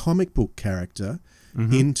a comic book character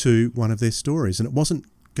into one of their stories, and it wasn't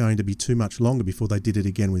going to be too much longer before they did it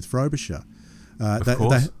again with Frobisher.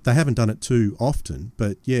 They haven't done it too often,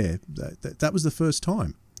 but yeah, that was the first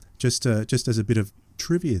time. Just as a bit of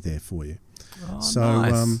trivia there for you.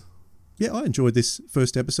 Nice. Yeah, I enjoyed this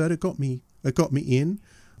first episode. It got me in.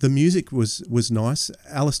 The music was nice.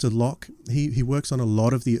 Alistair Locke, he works on a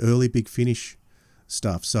lot of the early Big Finish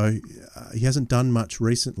stuff, so he hasn't done much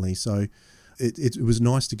recently. So it was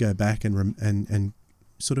nice to go back and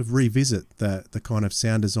sort of revisit the kind of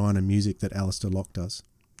sound design and music that Alistair Locke does.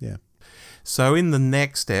 Yeah. So in the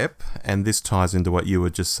next ep, and this ties into what you were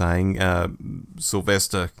just saying,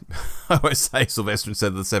 Sylvester, I always say Sylvester instead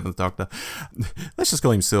of the Seventh Doctor. Let's just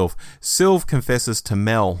call him Sylv. Sylv confesses to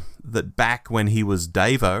Mel that back when he was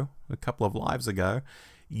Davo, a couple of lives ago,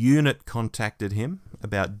 Unit contacted him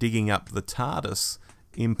about digging up the TARDIS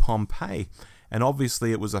in Pompeii. And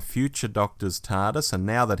obviously it was a future Doctor's TARDIS, and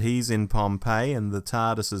now that he's in Pompeii and the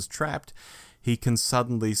TARDIS is trapped, he can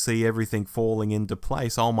suddenly see everything falling into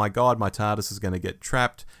place. Oh my God, my TARDIS is going to get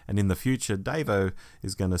trapped. And in the future, Davo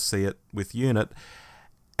is going to see it with Unit.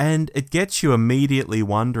 And it gets you immediately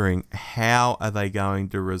wondering, how are they going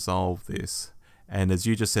to resolve this? And as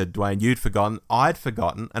you just said, Dwayne, you'd forgotten, I'd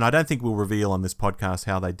forgotten, and I don't think we'll reveal on this podcast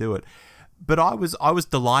how they do it. But I was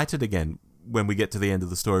delighted again when we get to the end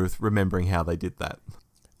of the story with remembering how they did that.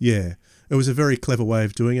 Yeah. It was a very clever way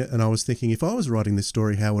of doing it, and I was thinking, if I was writing this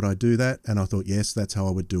story, how would I do that? And I thought, yes, that's how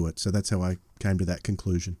I would do it. So that's how I came to that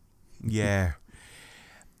conclusion. Yeah.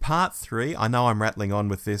 Part 3, I know I'm rattling on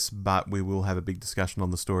with this, but we will have a big discussion on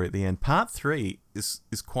the story at the end. Part 3 is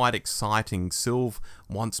quite exciting. Sylv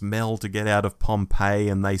wants Mel to get out of Pompeii,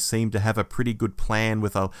 and they seem to have a pretty good plan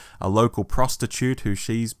with a local prostitute who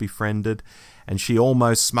she's befriended, and she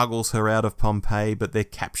almost smuggles her out of Pompeii, but they're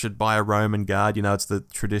captured by a Roman guard. You know, it's the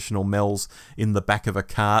traditional Mel's in the back of a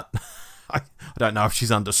cart. I don't know if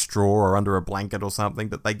she's under straw or under a blanket or something,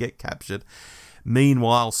 but they get captured.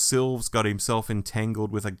 Meanwhile, Sylv's got himself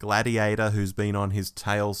entangled with a gladiator who's been on his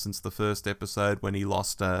tail since the first episode when he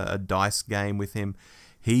lost a dice game with him.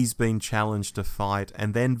 He's been challenged to fight,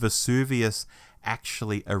 and then Vesuvius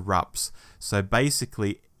actually erupts. So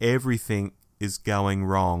basically, everything is going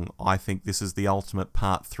wrong. I think this is the ultimate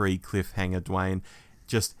Part 3 cliffhanger, Dwayne.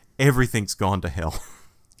 Just everything's gone to hell.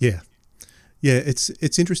 Yeah. Yeah,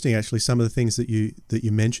 it's interesting actually, some of the things that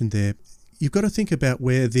you mentioned there. You've got to think about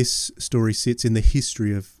where this story sits in the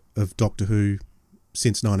history of Doctor Who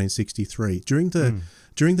since 1963. During the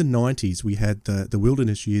 90s, we had the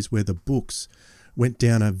wilderness years where the books went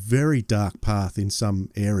down a very dark path in some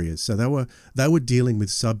areas. So they were dealing with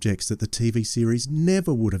subjects that the TV series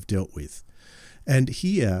never would have dealt with. And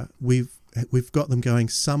here we've got them going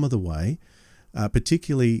some of the way,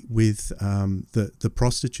 particularly with the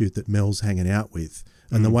prostitute that Mel's hanging out with.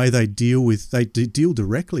 And the way they deal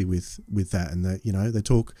directly with that, and they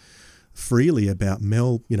talk freely about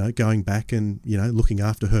Mel, going back and looking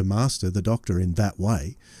after her master, the Doctor, in that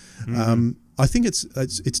way. I think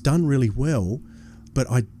it's done really well,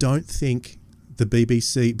 but I don't think the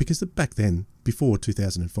BBC, because back then, before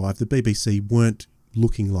 2005, the BBC weren't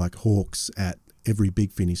looking like hawks at every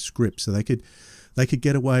Big Finish script, so they could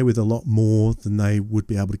get away with a lot more than they would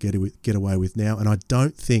be able to get away with now. And I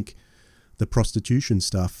don't think the prostitution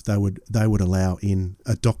stuff they would allow in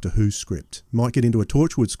a Doctor Who script. Might get into a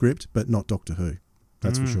Torchwood script, but not Doctor Who.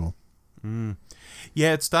 That's for sure.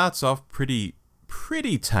 Yeah, it starts off pretty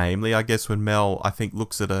tamely, I guess, when Mel, I think,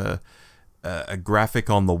 looks at a graphic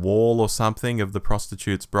on the wall or something of the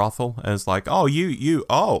prostitute's brothel, and it's like, oh.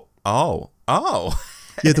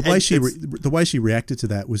 Yeah, the way she reacted to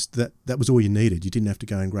that was all you needed. You didn't have to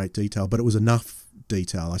go in great detail, but it was enough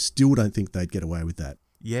detail. I still don't think they'd get away with that.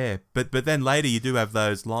 Yeah, but then later you do have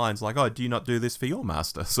those lines like, oh, do you not do this for your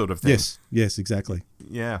master, sort of thing. Yes, exactly.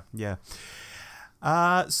 Yeah.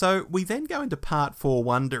 So we then go into Part 4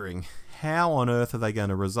 wondering, how on earth are they going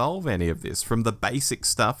to resolve any of this? From the basic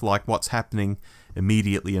stuff, like what's happening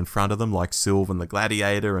immediately in front of them, like Sylv and the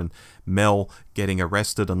Gladiator and Mel getting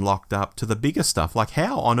arrested and locked up, to the bigger stuff, like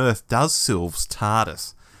how on earth does Sylv's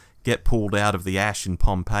TARDIS get pulled out of the ash in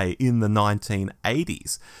Pompeii in the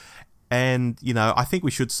 1980s? And, you know, I think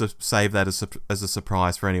we should save that as a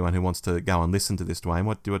surprise for anyone who wants to go and listen to this, Dwayne.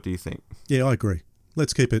 What do you think? Yeah, I agree.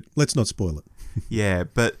 Let's keep it. Let's not spoil it. Yeah,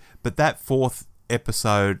 but that fourth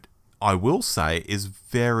episode, I will say, is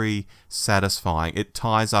very satisfying. It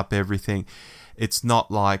ties up everything. It's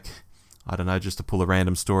not like, I don't know, just to pull a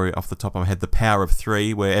random story off the top of my head, The Power of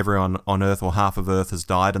Three, where everyone on Earth or half of Earth has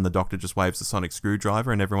died and the Doctor just waves the sonic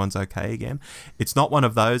screwdriver and everyone's okay again. It's not one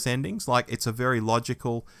of those endings. Like, it's a very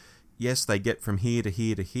logical, yes, they get from here to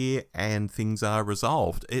here to here and things are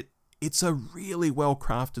resolved. It's a really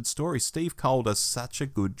well-crafted story. Steve Cole does such a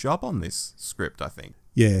good job on this script, I think.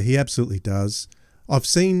 Yeah, he absolutely does. I've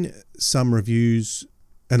seen some reviews,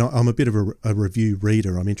 and I'm a bit of a review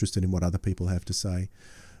reader. I'm interested in what other people have to say.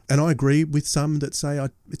 And I agree with some that say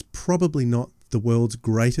it's probably not the world's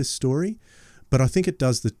greatest story, but I think it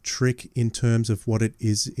does the trick in terms of what it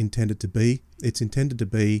is intended to be. It's intended to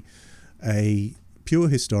be a pure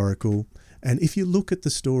historical, and if you look at the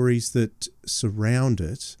stories that surround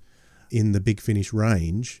it in the Big Finish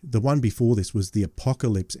range, the one before this was the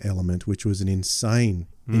Apocalypse element, which was an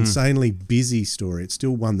insanely busy story. It's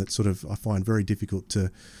still one that sort of I find very difficult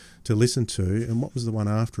to listen to. And what was the one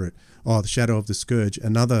after it? Oh, The Shadow of the Scourge,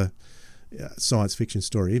 another science fiction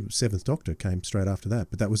story. Seventh Doctor came straight after that,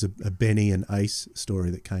 but that was a Benny and Ace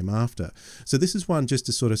story that came after. So this is one just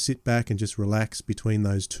to sort of sit back and just relax between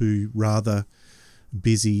those two rather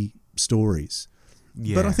busy stories.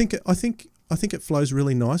 Yeah. But I think it flows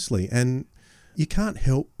really nicely, and you can't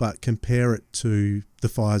help but compare it to The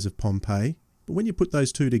Fires of Pompeii. But when you put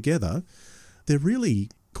those two together, they're really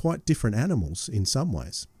quite different animals in some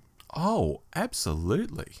ways. Oh,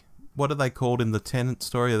 absolutely. What are they called in the Tennant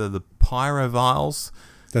story? They're the pyroviles.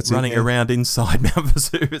 That's running it, yeah. around inside Mount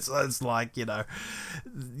Vesuvius. It's like, you know,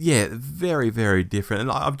 yeah, very, very different.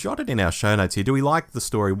 And I've jotted in our show notes here, do we like the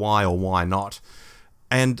story, why or why not?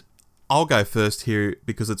 And I'll go first here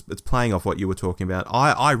because it's playing off what you were talking about.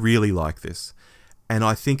 I really like this. And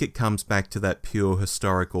I think it comes back to that pure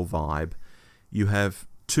historical vibe. You have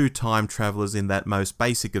two time travelers in that most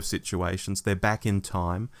basic of situations. They're back in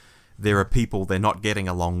time. There are people they're not getting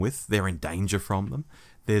along with. They're in danger from them.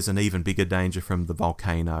 There's an even bigger danger from the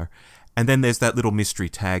volcano. And then there's that little mystery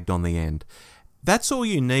tagged on the end. That's all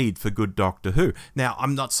you need for good Doctor Who. Now,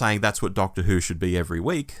 I'm not saying that's what Doctor Who should be every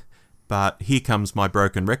week, but here comes my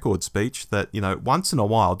broken record speech that, you know, once in a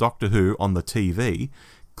while, Doctor Who on the TV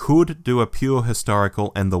could do a pure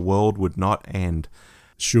historical and the world would not end.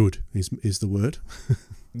 Should is the word.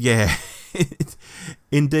 Yeah,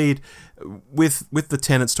 indeed. With the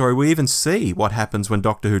Tennant story, we even see what happens when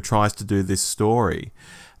Doctor Who tries to do this story.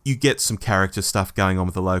 You get some character stuff going on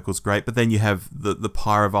with the locals, great, but then you have the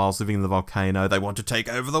pyroviles living in the volcano. They want to take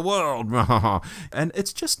over the world. And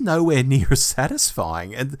it's just nowhere near as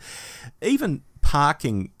satisfying. And even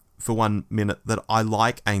parking for 1 minute that I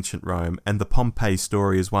like ancient Rome, and the Pompeii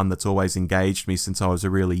story is one that's always engaged me since I was a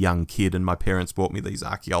really young kid and my parents bought me these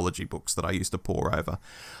archaeology books that I used to pore over.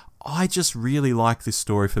 I just really like this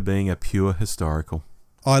story for being a pure historical.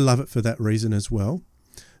 I love it for that reason as well.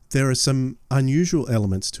 There are some unusual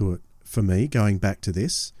elements to it for me, going back to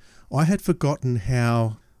this. I had forgotten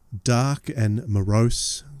how dark and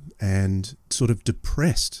morose and sort of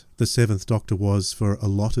depressed the Seventh Doctor was for a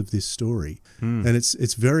lot of this story. And it's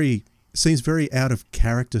seems very out of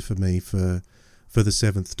character for me for the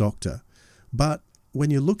Seventh Doctor. But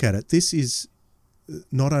when you look at it, this is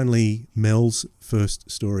not only Mel's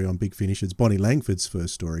first story on Big Finish, it's Bonnie Langford's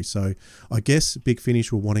first story. So I guess Big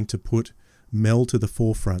Finish were wanting to put Mel to the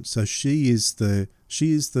forefront. So she is the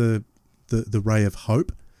ray of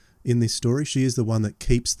hope in this story. She is the one that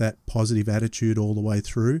keeps that positive attitude all the way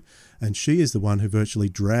through, and she is the one who virtually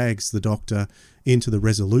drags the Doctor into the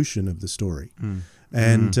resolution of the story.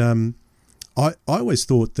 And I always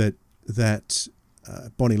thought that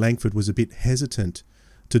Bonnie Langford was a bit hesitant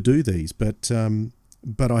to do these, but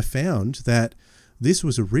I found that this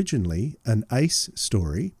was originally an Ace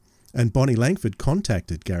story, and Bonnie Langford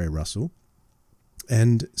contacted Gary Russell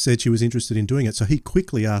and said she was interested in doing it. So he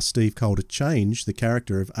quickly asked Steve Cole to change the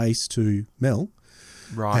character of Ace to Mel.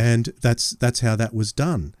 Right. And that's how that was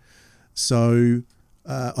done. So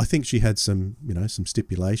I think she had some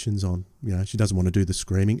stipulations on, she doesn't want to do the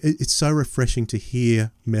screaming. It's so refreshing to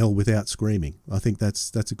hear Mel without screaming. I think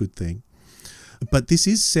that's a good thing. But this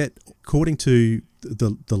is set, according to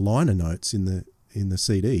the liner notes in the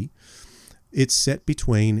CD, it's set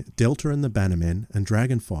between Delta and the Bannermen and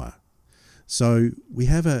Dragonfire. So we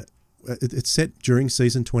have it's set during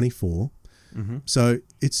season 24. Mm-hmm. So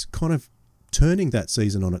it's kind of turning that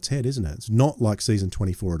season on its head, isn't it? It's not like season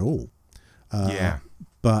 24 at all.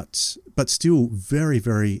 But still very,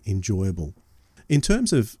 very enjoyable. In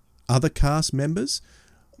terms of other cast members.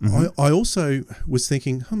 I also was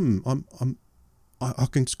thinking, I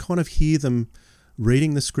can kind of hear them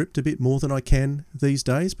reading the script a bit more than I can these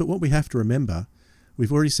days. But what we have to remember,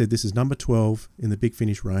 we've already said this is number 12 in the Big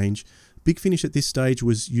Finish range. Big Finish at this stage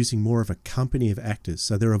was using more of a company of actors.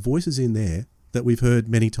 So there are voices in there that we've heard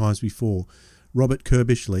many times before. Robert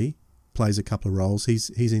Kirbishley plays a couple of roles. He's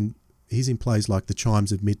in plays like The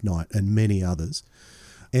Chimes of Midnight and many others.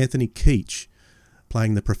 Anthony Keach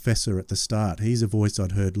playing the professor at the start. He's a voice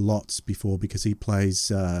I'd heard lots before because he plays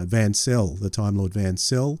Van Cell, the Time Lord Van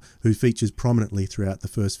Cell, who features prominently throughout the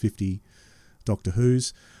first 50 Doctor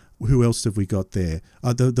Who's. Who else have we got there?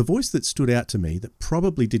 The voice that stood out to me that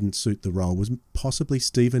probably didn't suit the role was possibly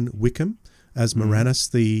Stephen Wickham as Moranis,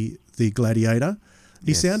 the gladiator.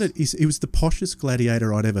 He was the poshest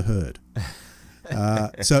gladiator I'd ever heard.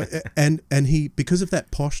 He, because of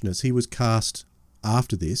that poshness, he was cast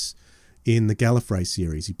after this in the Gallifrey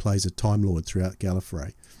series. He plays a Time Lord throughout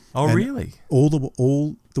Gallifrey. Oh, and really? All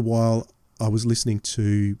the while I was listening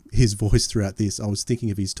to his voice throughout this, I was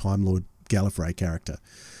thinking of his Time Lord Gallifrey character,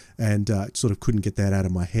 and sort of couldn't get that out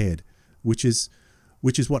of my head, which is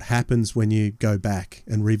what happens when you go back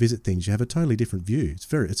and revisit things. You have a totally different view.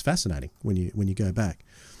 It's fascinating when you go back.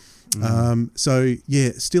 So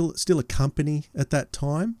yeah, still a company at that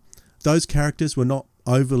time. Those characters were not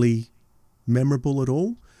overly memorable at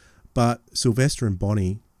all, but Sylvester and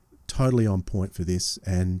Bonnie totally on point for this,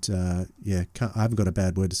 and I haven't got a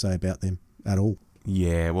bad word to say about them at all.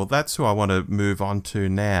 Yeah, well, that's who I want to move on to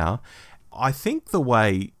now. I think the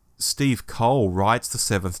way Steve Cole writes the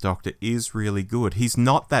Seventh Doctor is really good. He's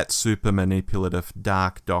not that super manipulative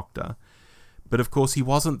Dark Doctor, but of course he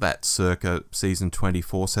wasn't that circa season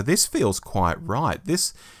 24, so this feels quite right.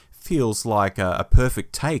 This feels like a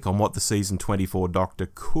perfect take on what the season 24 Doctor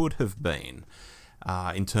could have been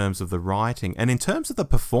in terms of the writing. And in terms of the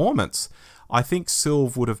performance, I think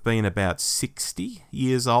Sylv would have been about 60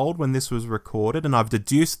 years old when this was recorded, and I've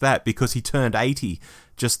deduced that because he turned 80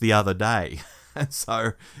 just the other day. And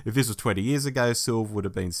so if this was 20 years ago, Sylv would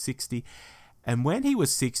have been 60. And when he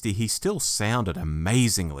was 60, he still sounded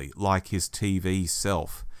amazingly like his TV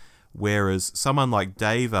self, whereas someone like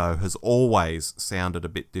Davo has always sounded a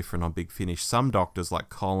bit different on Big Finish. Some doctors like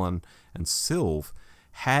Colin and Sylv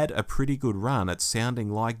had a pretty good run at sounding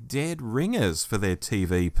like dead ringers for their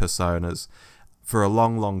TV personas for a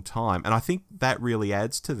long, long time. And I think that really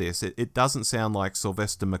adds to this. It doesn't sound like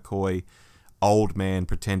Sylvester McCoy, old man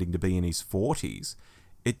pretending to be in his 40s.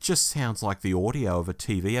 It just sounds like the audio of a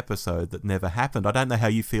TV episode that never happened. I don't know how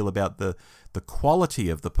you feel about the quality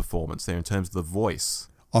of the performance there in terms of the voice.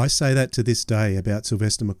 I say that to this day about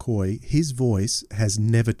Sylvester McCoy. His voice has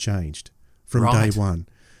never changed from day one.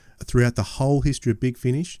 Throughout the whole history of Big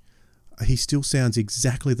Finish, he still sounds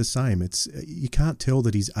exactly the same. You can't tell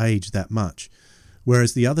that he's aged that much.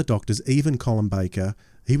 Whereas the other doctors, even Colin Baker,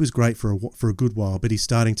 he was great for a good while, but he's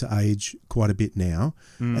starting to age quite a bit now.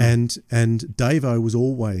 And Davo was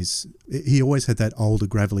always had that older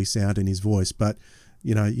gravelly sound in his voice. But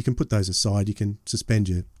you can put those aside. You can suspend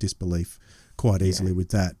your disbelief quite easily with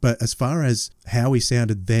that. But as far as how he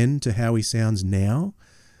sounded then to how he sounds now,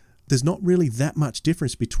 there's not really that much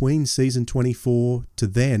difference between season 24 to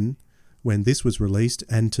then when this was released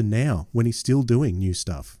and to now when he's still doing new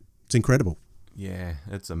stuff. It's incredible. Yeah,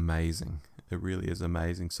 it's amazing. It really is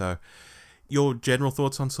amazing. So your general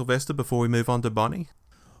thoughts on Sylvester before we move on to Bonnie?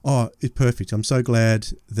 Oh, it's perfect. I'm so glad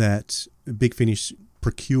that Big Finish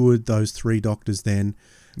procured those three doctors then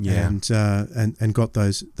and got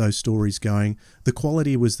those stories going. The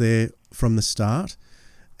quality was there from the start,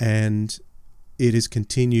 and it has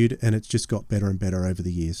continued, and it's just got better and better over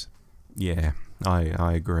the years. Yeah,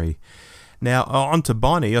 I agree. Now, on to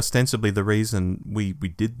Bonnie, ostensibly the reason we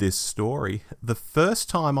did this story. The first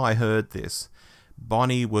time I heard this,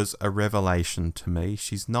 Bonnie was a revelation to me.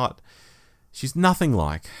 She's nothing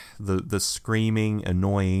like the screaming,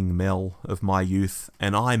 annoying Mel of my youth,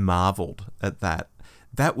 and I marvelled at that.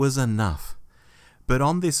 That was enough. But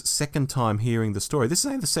on this second time hearing the story, this is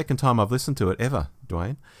only the second time I've listened to it ever,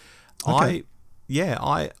 Dwayne. Okay.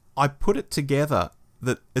 I put it together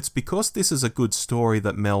that it's because this is a good story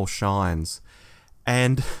that Mel shines.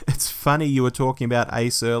 And it's funny you were talking about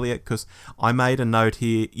Ace earlier, because I made a note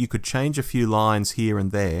here. You could change a few lines here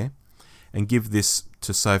and there and give this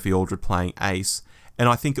to Sophie Aldred playing Ace, and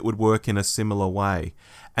I think it would work in a similar way.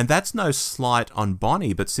 And that's no slight on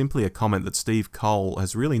Bonnie, but simply a comment that Steve Cole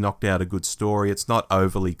has really knocked out a good story. It's not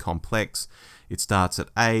overly complex. It starts at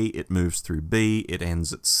A, it moves through B, it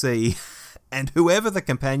ends at C. And whoever the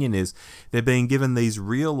companion is, they're being given these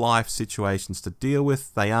real-life situations to deal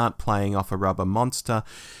with. They aren't playing off a rubber monster.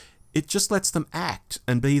 it just lets them act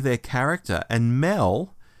and be their character. And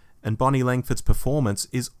Mel and Bonnie Langford's performance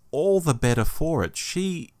is all the better for it.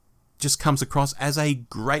 She just comes across as a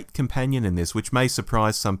great companion in this, which may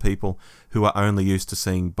surprise some people who are only used to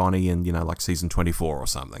seeing Bonnie in, like season 24 or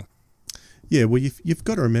something. Yeah, well, you've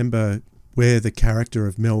got to remember where the character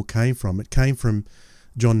of Mel came from. It came from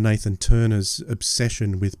John Nathan Turner's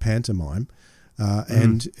obsession with pantomime,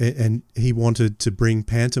 and he wanted to bring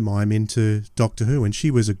pantomime into Doctor Who, and she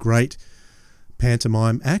was a great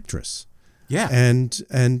pantomime actress. Yeah. And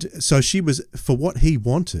so she was, for what he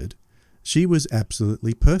wanted, she was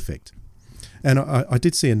absolutely perfect. And I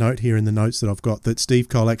did see a note here in the notes that I've got that Steve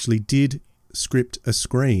Cole actually did script a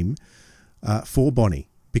scream for Bonnie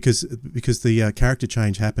because the character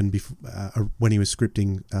change happened when he was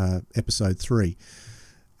scripting episode 3.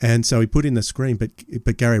 And so he put in the scream,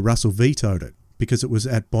 but Gary Russell vetoed it because it was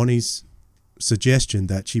at Bonnie's suggestion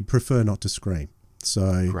that she'd prefer not to scream.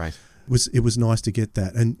 So Great. It was nice to get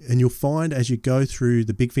that. And you'll find as you go through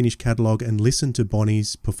the Big Finish catalogue and listen to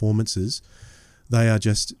Bonnie's performances, they are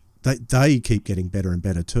just, they keep getting better and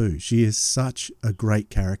better too. She is such a great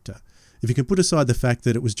character. If you can put aside the fact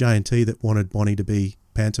that it was J&T that wanted Bonnie to be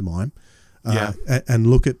pantomime and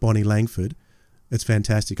look at Bonnie Langford, it's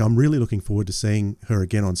fantastic. I'm really looking forward to seeing her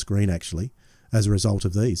again on screen, actually, as a result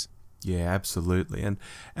of these. Yeah, absolutely. And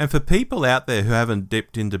for people out there who haven't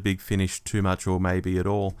dipped into Big Finish too much or maybe at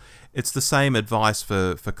all, it's the same advice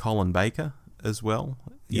for Colin Baker as well.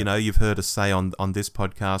 Yep. You've heard us say on this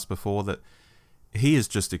podcast before that he is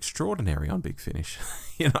just extraordinary on Big Finish.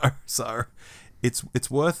 So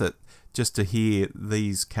it's worth it just to hear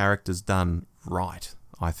these characters done right,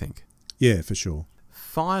 I think. Yeah, for sure.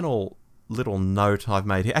 Final little note I've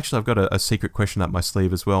made here. Actually, I've got a secret question up my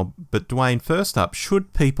sleeve as well. But Dwayne, first up,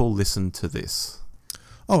 should people listen to this?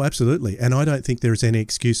 Oh, absolutely. And I don't think there is any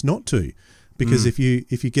excuse not to, because if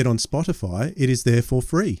you get on Spotify, it is there for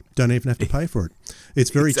free. Don't even have to pay for it.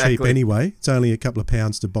 It's very cheap anyway. It's only a couple of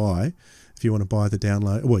pounds to buy if you want to buy the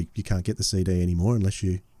download. Well, you can't get the CD anymore unless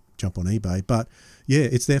you jump on eBay. But yeah,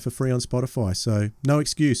 it's there for free on Spotify. So no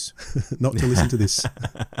excuse not to listen to this.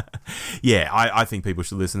 Yeah, I think people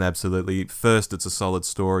should listen, absolutely. First, it's a solid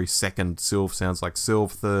story. Second, Sylv sounds like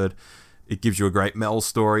Sylv. Third, it gives you a great Mel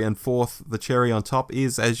story. And fourth, the cherry on top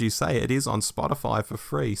is, as you say, it is on Spotify for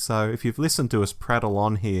free. So if you've listened to us prattle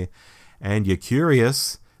on here and you're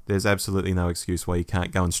curious, there's absolutely no excuse why you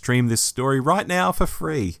can't go and stream this story right now for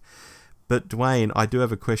free. But Dwayne, I do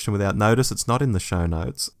have a question without notice. It's not in the show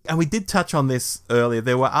notes. And we did touch on this earlier.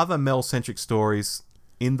 There were other Mel-centric stories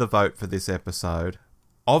in the vote for this episode.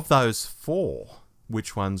 Of those 4,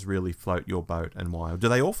 which ones really float your boat and why? Or do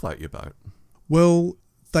they all float your boat? Well,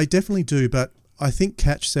 they definitely do, but I think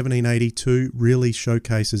Catch 1782 really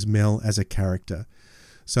showcases Mel as a character.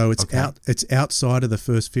 So it's outside of the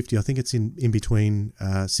first 50. I think it's in between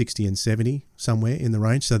 60 and 70, somewhere in the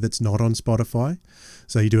range. So that's not on Spotify.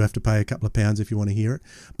 So you do have to pay a couple of pounds if you want to hear it.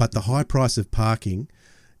 But the high price of parking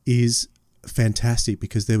is fantastic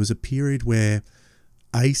because there was a period where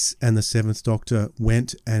Ace and the Seventh Doctor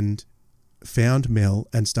went and found Mel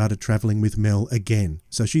and started travelling with Mel again.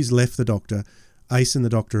 So she's left the Doctor. Ace and the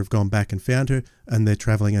Doctor have gone back and found her, and they're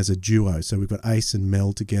travelling as a duo. So we've got Ace and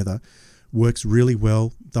Mel together. Works really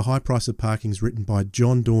well. The High Price of Parking is written by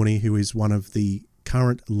John Dorney, who is one of the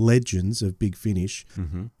current legends of Big Finish.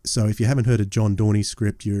 Mm-hmm. So if you haven't heard a John Dorney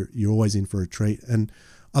script, you're always in for a treat. And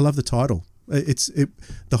I love the title. The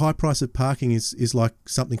High Price of Parking is like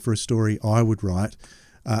something for a story I would write.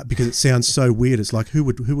 Because it sounds so weird. It's like who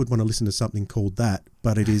would want to listen to something called that?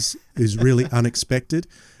 But it is really unexpected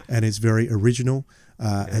and is very original.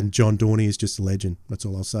 And John Dorney is just a legend. That's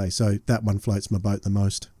all I'll say. So that one floats my boat the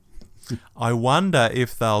most. I wonder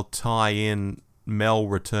if they'll tie in Mel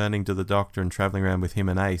returning to the Doctor and travelling around with him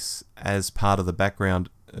and Ace as part of the background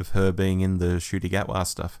of her being in the Ncuti Gatwa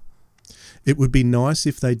stuff. It would be nice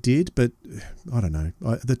if they did, but I don't know.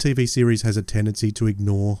 The TV series has a tendency to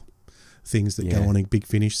ignore things that go on in Big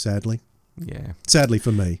Finish, sadly. Yeah. Sadly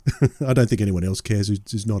for me. I don't think anyone else cares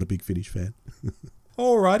who's not a Big Finish fan.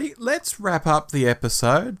 Alrighty, let's wrap up the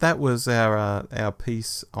episode. That was our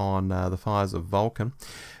piece on the Fires of Vulcan.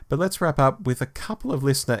 But let's wrap up with a couple of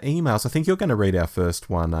listener emails. I think you're going to read our first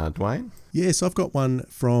one, Dwayne. Yes, I've got one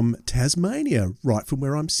from Tasmania, right from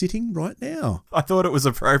where I'm sitting right now. I thought it was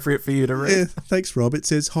appropriate for you to read. Yeah, thanks, Rob. It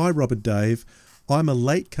says, "Hi, Rob and Dave. I'm a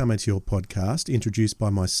late comer to your podcast, introduced by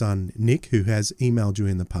my son, Nick, who has emailed you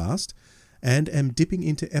in the past, and am dipping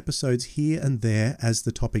into episodes here and there as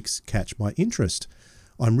the topics catch my interest.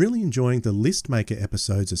 I'm really enjoying the List Maker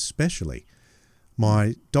episodes especially.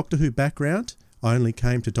 My Doctor Who background, I only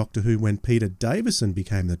came to Doctor Who when Peter Davison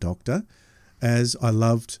became the Doctor, as I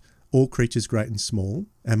loved All Creatures Great and Small,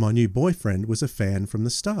 and my new boyfriend was a fan from the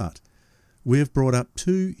start. We have brought up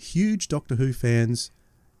 2 huge Doctor Who fans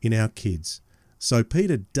in our kids. So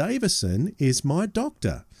Peter Davison is my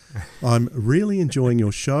doctor. I'm really enjoying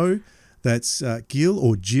your show. That's Gil,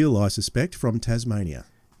 or Jill, I suspect, from Tasmania.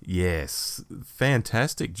 Yes,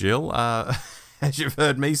 fantastic, Jill. As you've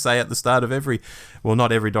heard me say at the start of every, well,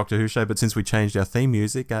 not every Doctor Who show, but since we changed our theme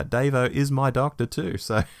music, Davo is my doctor too,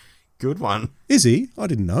 so good one. Is he? I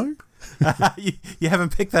didn't know. You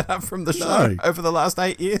haven't picked that up from the show over the last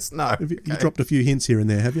 8 years? No. You dropped a few hints here and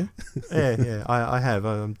there, have you? Yeah, I have.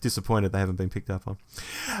 I'm disappointed they haven't been picked up on.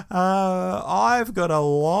 I've got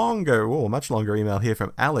a much longer email here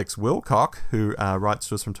from Alex Wilcock, who writes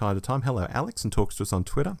to us from time to time. Hello, Alex, and talks to us on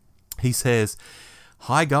Twitter. He says,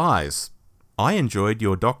 "Hi, guys. I enjoyed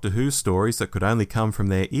your Doctor Who stories that could only come from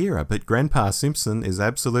their era, but Grandpa Simpson is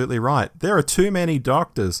absolutely right. There are too many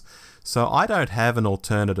Doctors. So I don't have an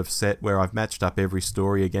alternative set where I've matched up every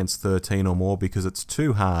story against 13 or more because it's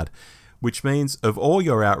too hard. Which means, of all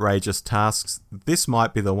your outrageous tasks, this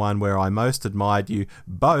might be the one where I most admired you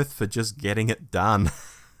both for just getting it done."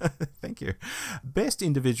 Thank you. Best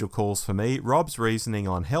individual calls for me, Rob's reasoning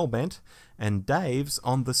on Hellbent and Dave's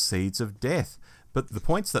on the Seeds of Death. But the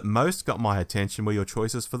points that most got my attention were your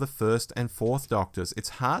choices for the 1st and 4th Doctors.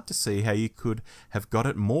 It's hard to see how you could have got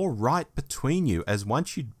it more right between you, as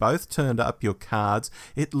once you'd both turned up your cards,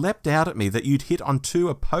 it leapt out at me that you'd hit on 2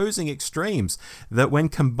 opposing extremes that when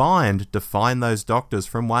combined define those Doctors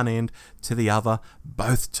from one end to the other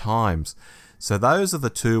both times. So those are the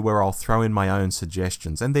 2 where I'll throw in my own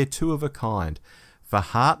suggestions, and they're 2 of a kind. For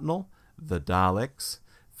Hartnell, the Daleks.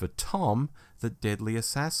 For Tom, the Deadly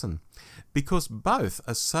Assassin. Because both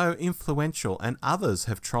are so influential and others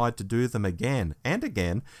have tried to do them again and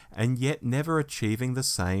again and yet never achieving the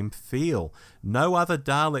same feel. No other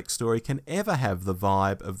Dalek story can ever have the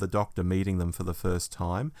vibe of the Doctor meeting them for the first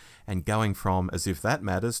time and going from as if that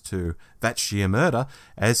matters to that's sheer murder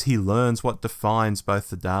as he learns what defines both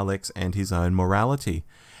the Daleks and his own morality.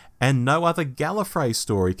 And no other Gallifrey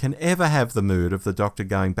story can ever have the mood of the Doctor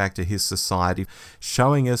going back to his society,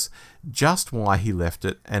 showing us just why he left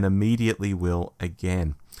it and immediately will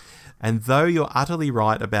again. And though you're utterly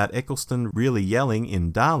right about Eccleston really yelling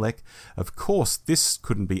in Dalek, of course this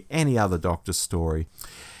couldn't be any other Doctor's story.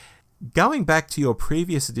 Going back to your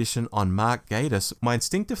previous edition on Mark Gatiss, my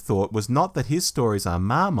instinctive thought was not that his stories are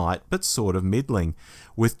Marmite, but sort of middling,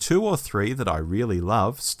 with 2 or 3 that I really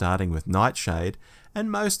love, starting with Nightshade, and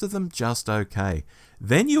most of them just okay.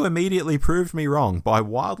 Then you immediately proved me wrong by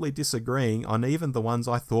wildly disagreeing on even the ones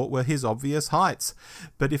I thought were his obvious heights.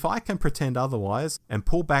 But if I can pretend otherwise and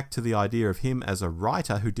pull back to the idea of him as a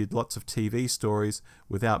writer who did lots of TV stories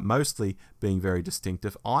without mostly being very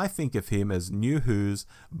distinctive, I think of him as New Who's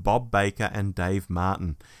Bob Baker and Dave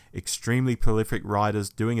Martin, extremely prolific writers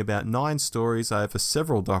doing about 9 stories over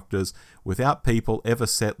several Doctors without people ever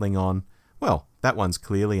settling on, well, that one's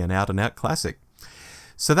clearly an out-and-out classic.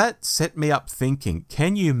 So that set me up thinking,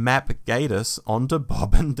 can you map Gatiss onto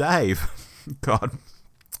Bob and Dave? God,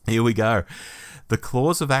 here we go. The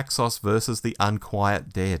Claws of Axos versus the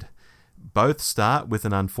Unquiet Dead. Both start with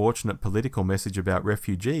an unfortunate political message about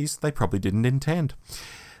refugees they probably didn't intend.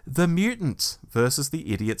 The Mutants versus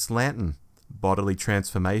the Idiot's Lantern. Bodily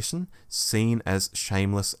transformation, seen as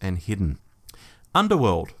shameless and hidden.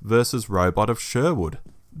 Underworld versus Robot of Sherwood.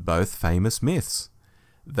 Both famous myths.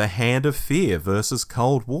 The Hand of Fear versus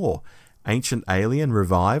Cold War. Ancient alien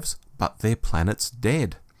revives, but their planet's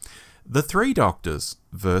dead. The Three Doctors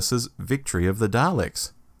versus Victory of the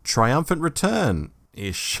Daleks. Triumphant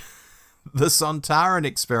Return-ish. The Sontaran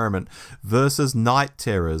Experiment versus Night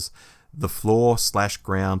Terrors. The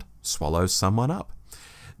floor/ground swallows someone up.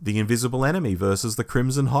 The Invisible Enemy versus the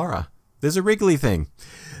Crimson Horror. There's a wriggly thing.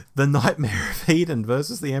 The Nightmare of Eden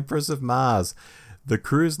versus the Empress of Mars. The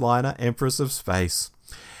Cruise Liner Empress of Space.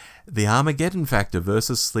 The Armageddon Factor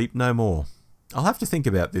versus Sleep No More. I'll have to think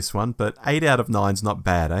about this one, but 8 out of 9's not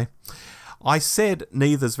bad, eh? I said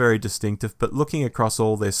neither's very distinctive, but looking across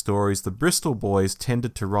all their stories, the Bristol boys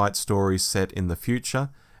tended to write stories set in the future,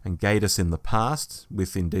 and Gatiss in the past,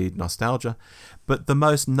 with indeed nostalgia. But the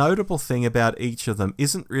most notable thing about each of them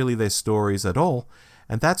isn't really their stories at all,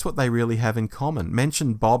 and that's what they really have in common.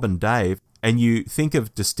 Mention Bob and Dave, and you think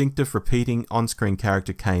of distinctive repeating on-screen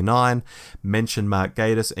character K9, mention Mark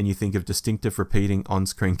Gatiss, and you think of distinctive repeating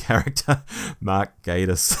on-screen character Mark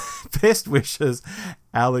Gatiss. Best wishes,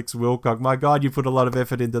 Alex Wilcock. My God, you put a lot of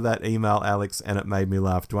effort into that email, Alex, and it made me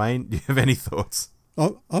laugh. Dwayne, do you have any thoughts?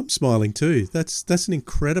 I'm smiling too. That's an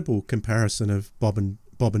incredible comparison of Bob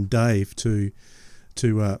and Dave to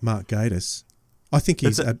Mark Gatiss. I think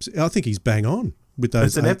he's bang on with those.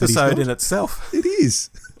 It's an episode in itself. It is.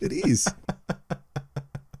 It is.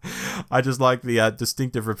 I just like the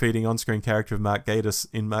distinctive repeating on-screen character of Mark Gatiss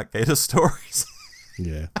in Mark Gatiss stories.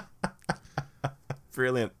 Yeah.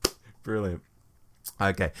 Brilliant.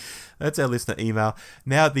 Okay, that's our listener email.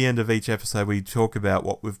 Now at the end of each episode, we talk about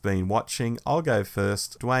what we've been watching. I'll go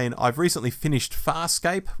first. Dwayne, I've recently finished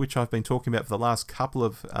Farscape, which I've been talking about for the last couple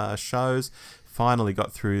of shows. Finally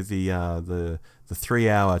got through the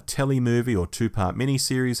 3-hour telemovie or 2-part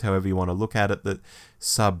miniseries, however you want to look at it, that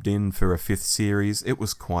subbed in for a 5th series. It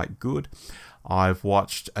was quite good. I've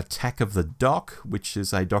watched Attack of the Doc, which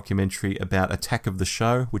is a documentary about Attack of the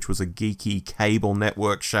Show, which was a geeky cable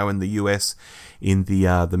network show in the US in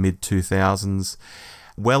the mid-2000s.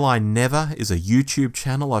 Well, I Never is a YouTube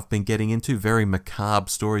channel I've been getting into. Very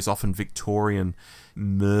macabre stories, often Victorian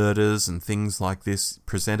murders and things like this,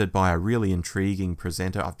 presented by a really intriguing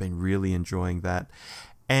presenter. I've been really enjoying that.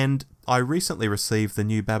 And I recently received the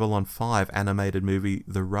new Babylon 5 animated movie,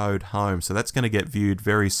 The Road Home. So that's going to get viewed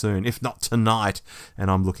very soon, if not tonight. And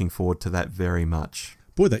I'm looking forward to that very much.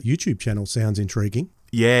 Boy, that YouTube channel sounds intriguing.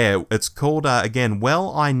 Yeah, it's called, again,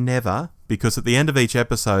 Well, I Never, because at the end of each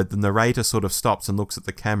episode, the narrator sort of stops and looks at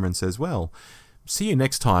the camera and says, well, see you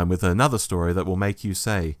next time with another story that will make you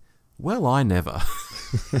say, well, I never.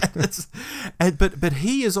 But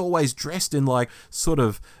he is always dressed in like sort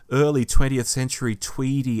of early 20th century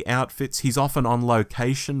tweedy outfits. He's often on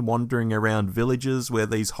location, wandering around villages where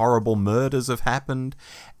these horrible murders have happened.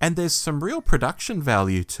 And there's some real production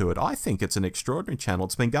value to it. I think it's an extraordinary channel.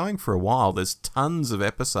 It's been going for a while. There's tons of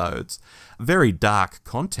episodes. Very dark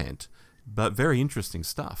content, but very interesting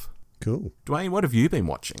stuff. Cool. Dwayne, what have you been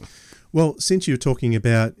watching? Well, since you're talking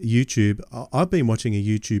about YouTube, I've been watching a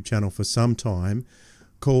YouTube channel for some time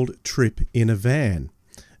called Trip in a Van.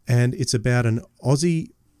 And it's about an Aussie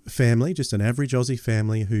family, just an average Aussie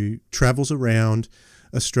family who travels around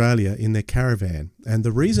Australia in their caravan. And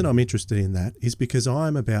the reason I'm interested in that is because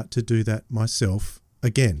I'm about to do that myself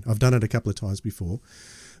again. I've done it a couple of times before.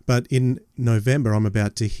 But in November, I'm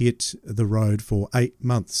about to hit the road for 8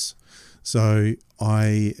 months. So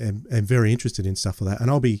I am very interested in stuff like that.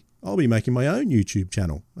 And I'll be making my own YouTube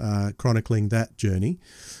channel, chronicling that journey.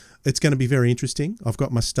 It's going to be very interesting. I've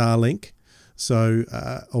got my Starlink, so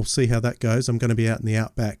I'll see how that goes. I'm going to be out in the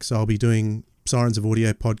outback, so I'll be doing Sirens of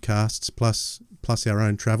Audio podcasts plus our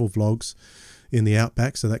own travel vlogs in the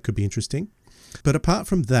outback, so that could be interesting. But apart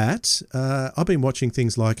from that, I've been watching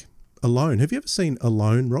things like Alone. Have you ever seen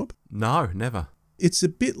Alone, Rob? No, never. It's a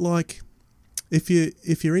bit like if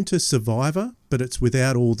you're into Survivor, but it's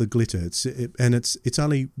without all the glitter. It's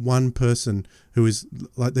only one person who is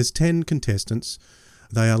like. There's 10 contestants.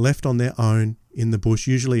 They are left on their own in the bush,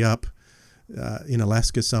 usually up in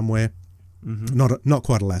Alaska somewhere. Mm-hmm. Not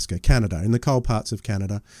quite Alaska, Canada, in the cold parts of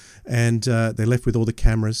Canada. And they're left with all the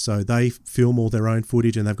cameras, so they film all their own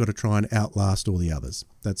footage and they've got to try and outlast all the others.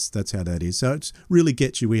 That's how that is. So it really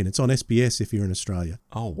gets you in. It's on SBS if you're in Australia.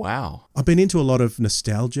 Oh, wow. I've been into a lot of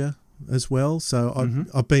nostalgia as well. So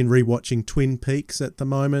I've been rewatching Twin Peaks at the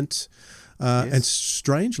moment. Yes. And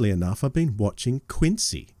strangely enough, I've been watching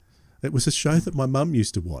Quincy. It was a show that my mum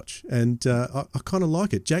used to watch, and I kind of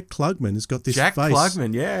like it. Jack Klugman has got this face. Jack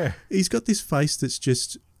Klugman, yeah. He's got this face that's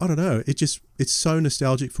just, I don't know, it's so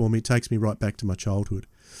nostalgic for me. It takes me right back to my childhood.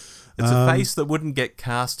 It's a face that wouldn't get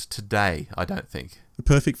cast today, I don't think. A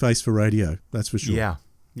perfect face for radio, that's for sure.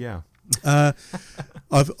 Yeah.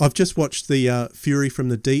 I've just watched the Fury from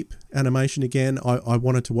the Deep animation again. I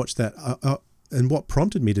wanted to watch that. And what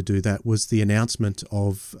prompted me to do that was the announcement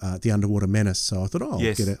of the Underwater Menace. So I thought,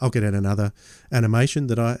 I'll get out another animation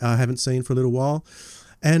that I haven't seen for a little while.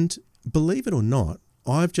 And believe it or not,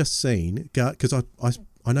 I've just seen, because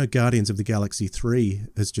I know Guardians of the Galaxy 3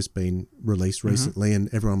 has just been released recently and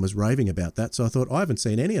everyone was raving about that. So I thought, I haven't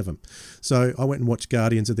seen any of them. So I went and watched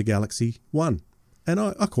Guardians of the Galaxy 1 and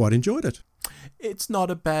I quite enjoyed it. It's not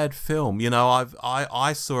a bad film. You know,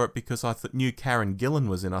 I saw it because I knew Karen Gillan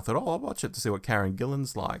was in. I thought, I'll watch it to see what Karen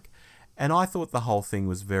Gillan's like. And I thought the whole thing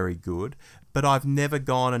was very good. But I've never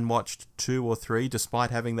gone and watched 2 or 3, despite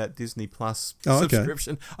having that Disney Plus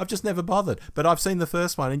subscription. Okay. I've just never bothered. But I've seen the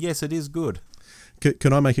first one, and yes, it is good.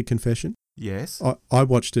 Can I make a confession? Yes. I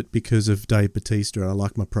watched it because of Dave Bautista. I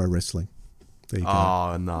like my pro wrestling. There you go.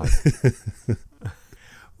 Oh, no.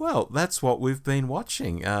 Well, that's what we've been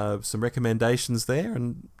watching. Some recommendations there,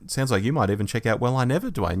 and it sounds like you might even check out Well, I Never,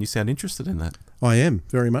 Dwayne. You sound interested in that. I am,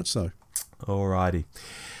 very much so. Alrighty.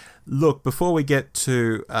 Look, before we get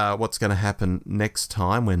to what's going to happen next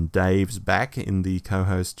time when Dave's back in the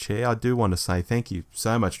co-host chair, I do want to say thank you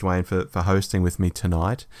so much, Dwayne, for hosting with me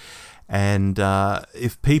tonight. And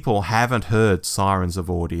if people haven't heard Sirens of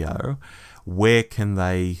Audio, where can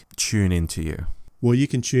they tune into you? Well, you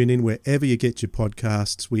can tune in wherever you get your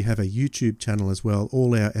podcasts. We have a YouTube channel as well.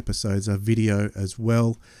 All our episodes are video as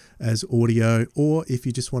well as audio. Or if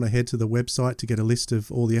you just want to head to the website to get a list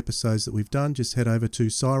of all the episodes that we've done, just head over to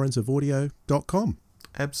sirensofaudio.com.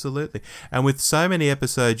 Absolutely. And with so many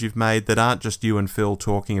episodes you've made that aren't just you and Phil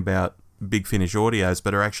talking about Big Finish Audios,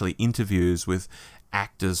 but are actually interviews with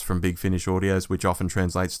actors from Big Finish Audios, which often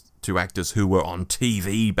translates to actors who were on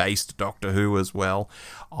TV-based Doctor Who as well.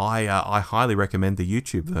 I highly recommend the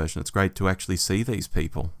YouTube version. It's great to actually see these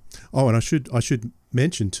people. Oh, and I should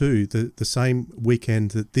mention too, the same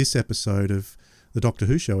weekend that this episode of the Doctor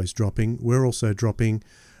Who show is dropping, we're also dropping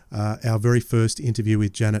our very first interview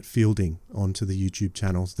with Janet Fielding onto the YouTube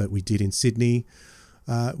channels that we did in Sydney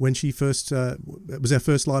when she first, it was our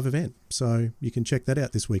first live event. So you can check that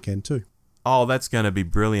out this weekend too. Oh, that's going to be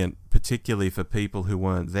brilliant, particularly for people who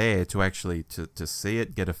weren't there to actually to see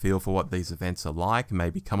it, get a feel for what these events are like,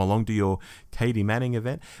 maybe come along to your Katie Manning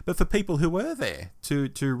event. But for people who were there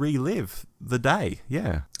to relive the day,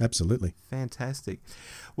 yeah. Absolutely. Fantastic.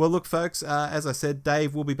 Well, look, folks, as I said,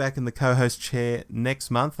 Dave will be back in the co-host chair next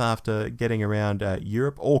month after getting around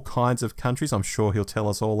Europe, all kinds of countries. I'm sure he'll tell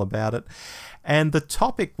us all about it. And the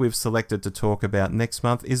topic we've selected to talk about next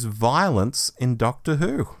month is violence in Doctor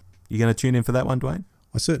Who. You going to tune in for that one, Dwayne?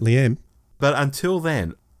 I certainly am. But until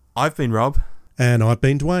then, I've been Rob. And I've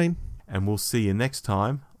been Dwayne. And we'll see you next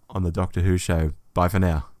time on the Doctor Who Show. Bye for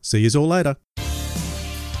now. See yous all later.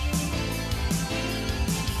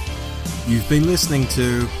 You've been listening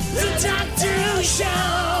to The Doctor Who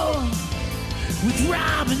Show with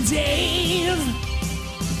Rob and Dave.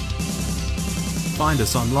 Find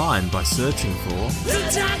us online by searching for The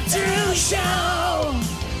Doctor Who Show.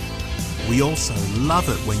 We also love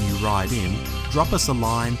it when you write in. Drop us a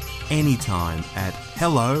line anytime at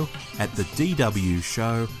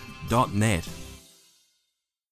hello@thedwshow.net.